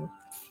about something.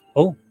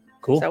 Oh,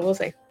 cool. So we'll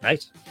see.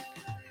 Nice.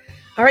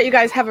 All right, you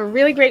guys have a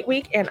really great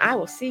week, and I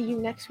will see you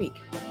next week.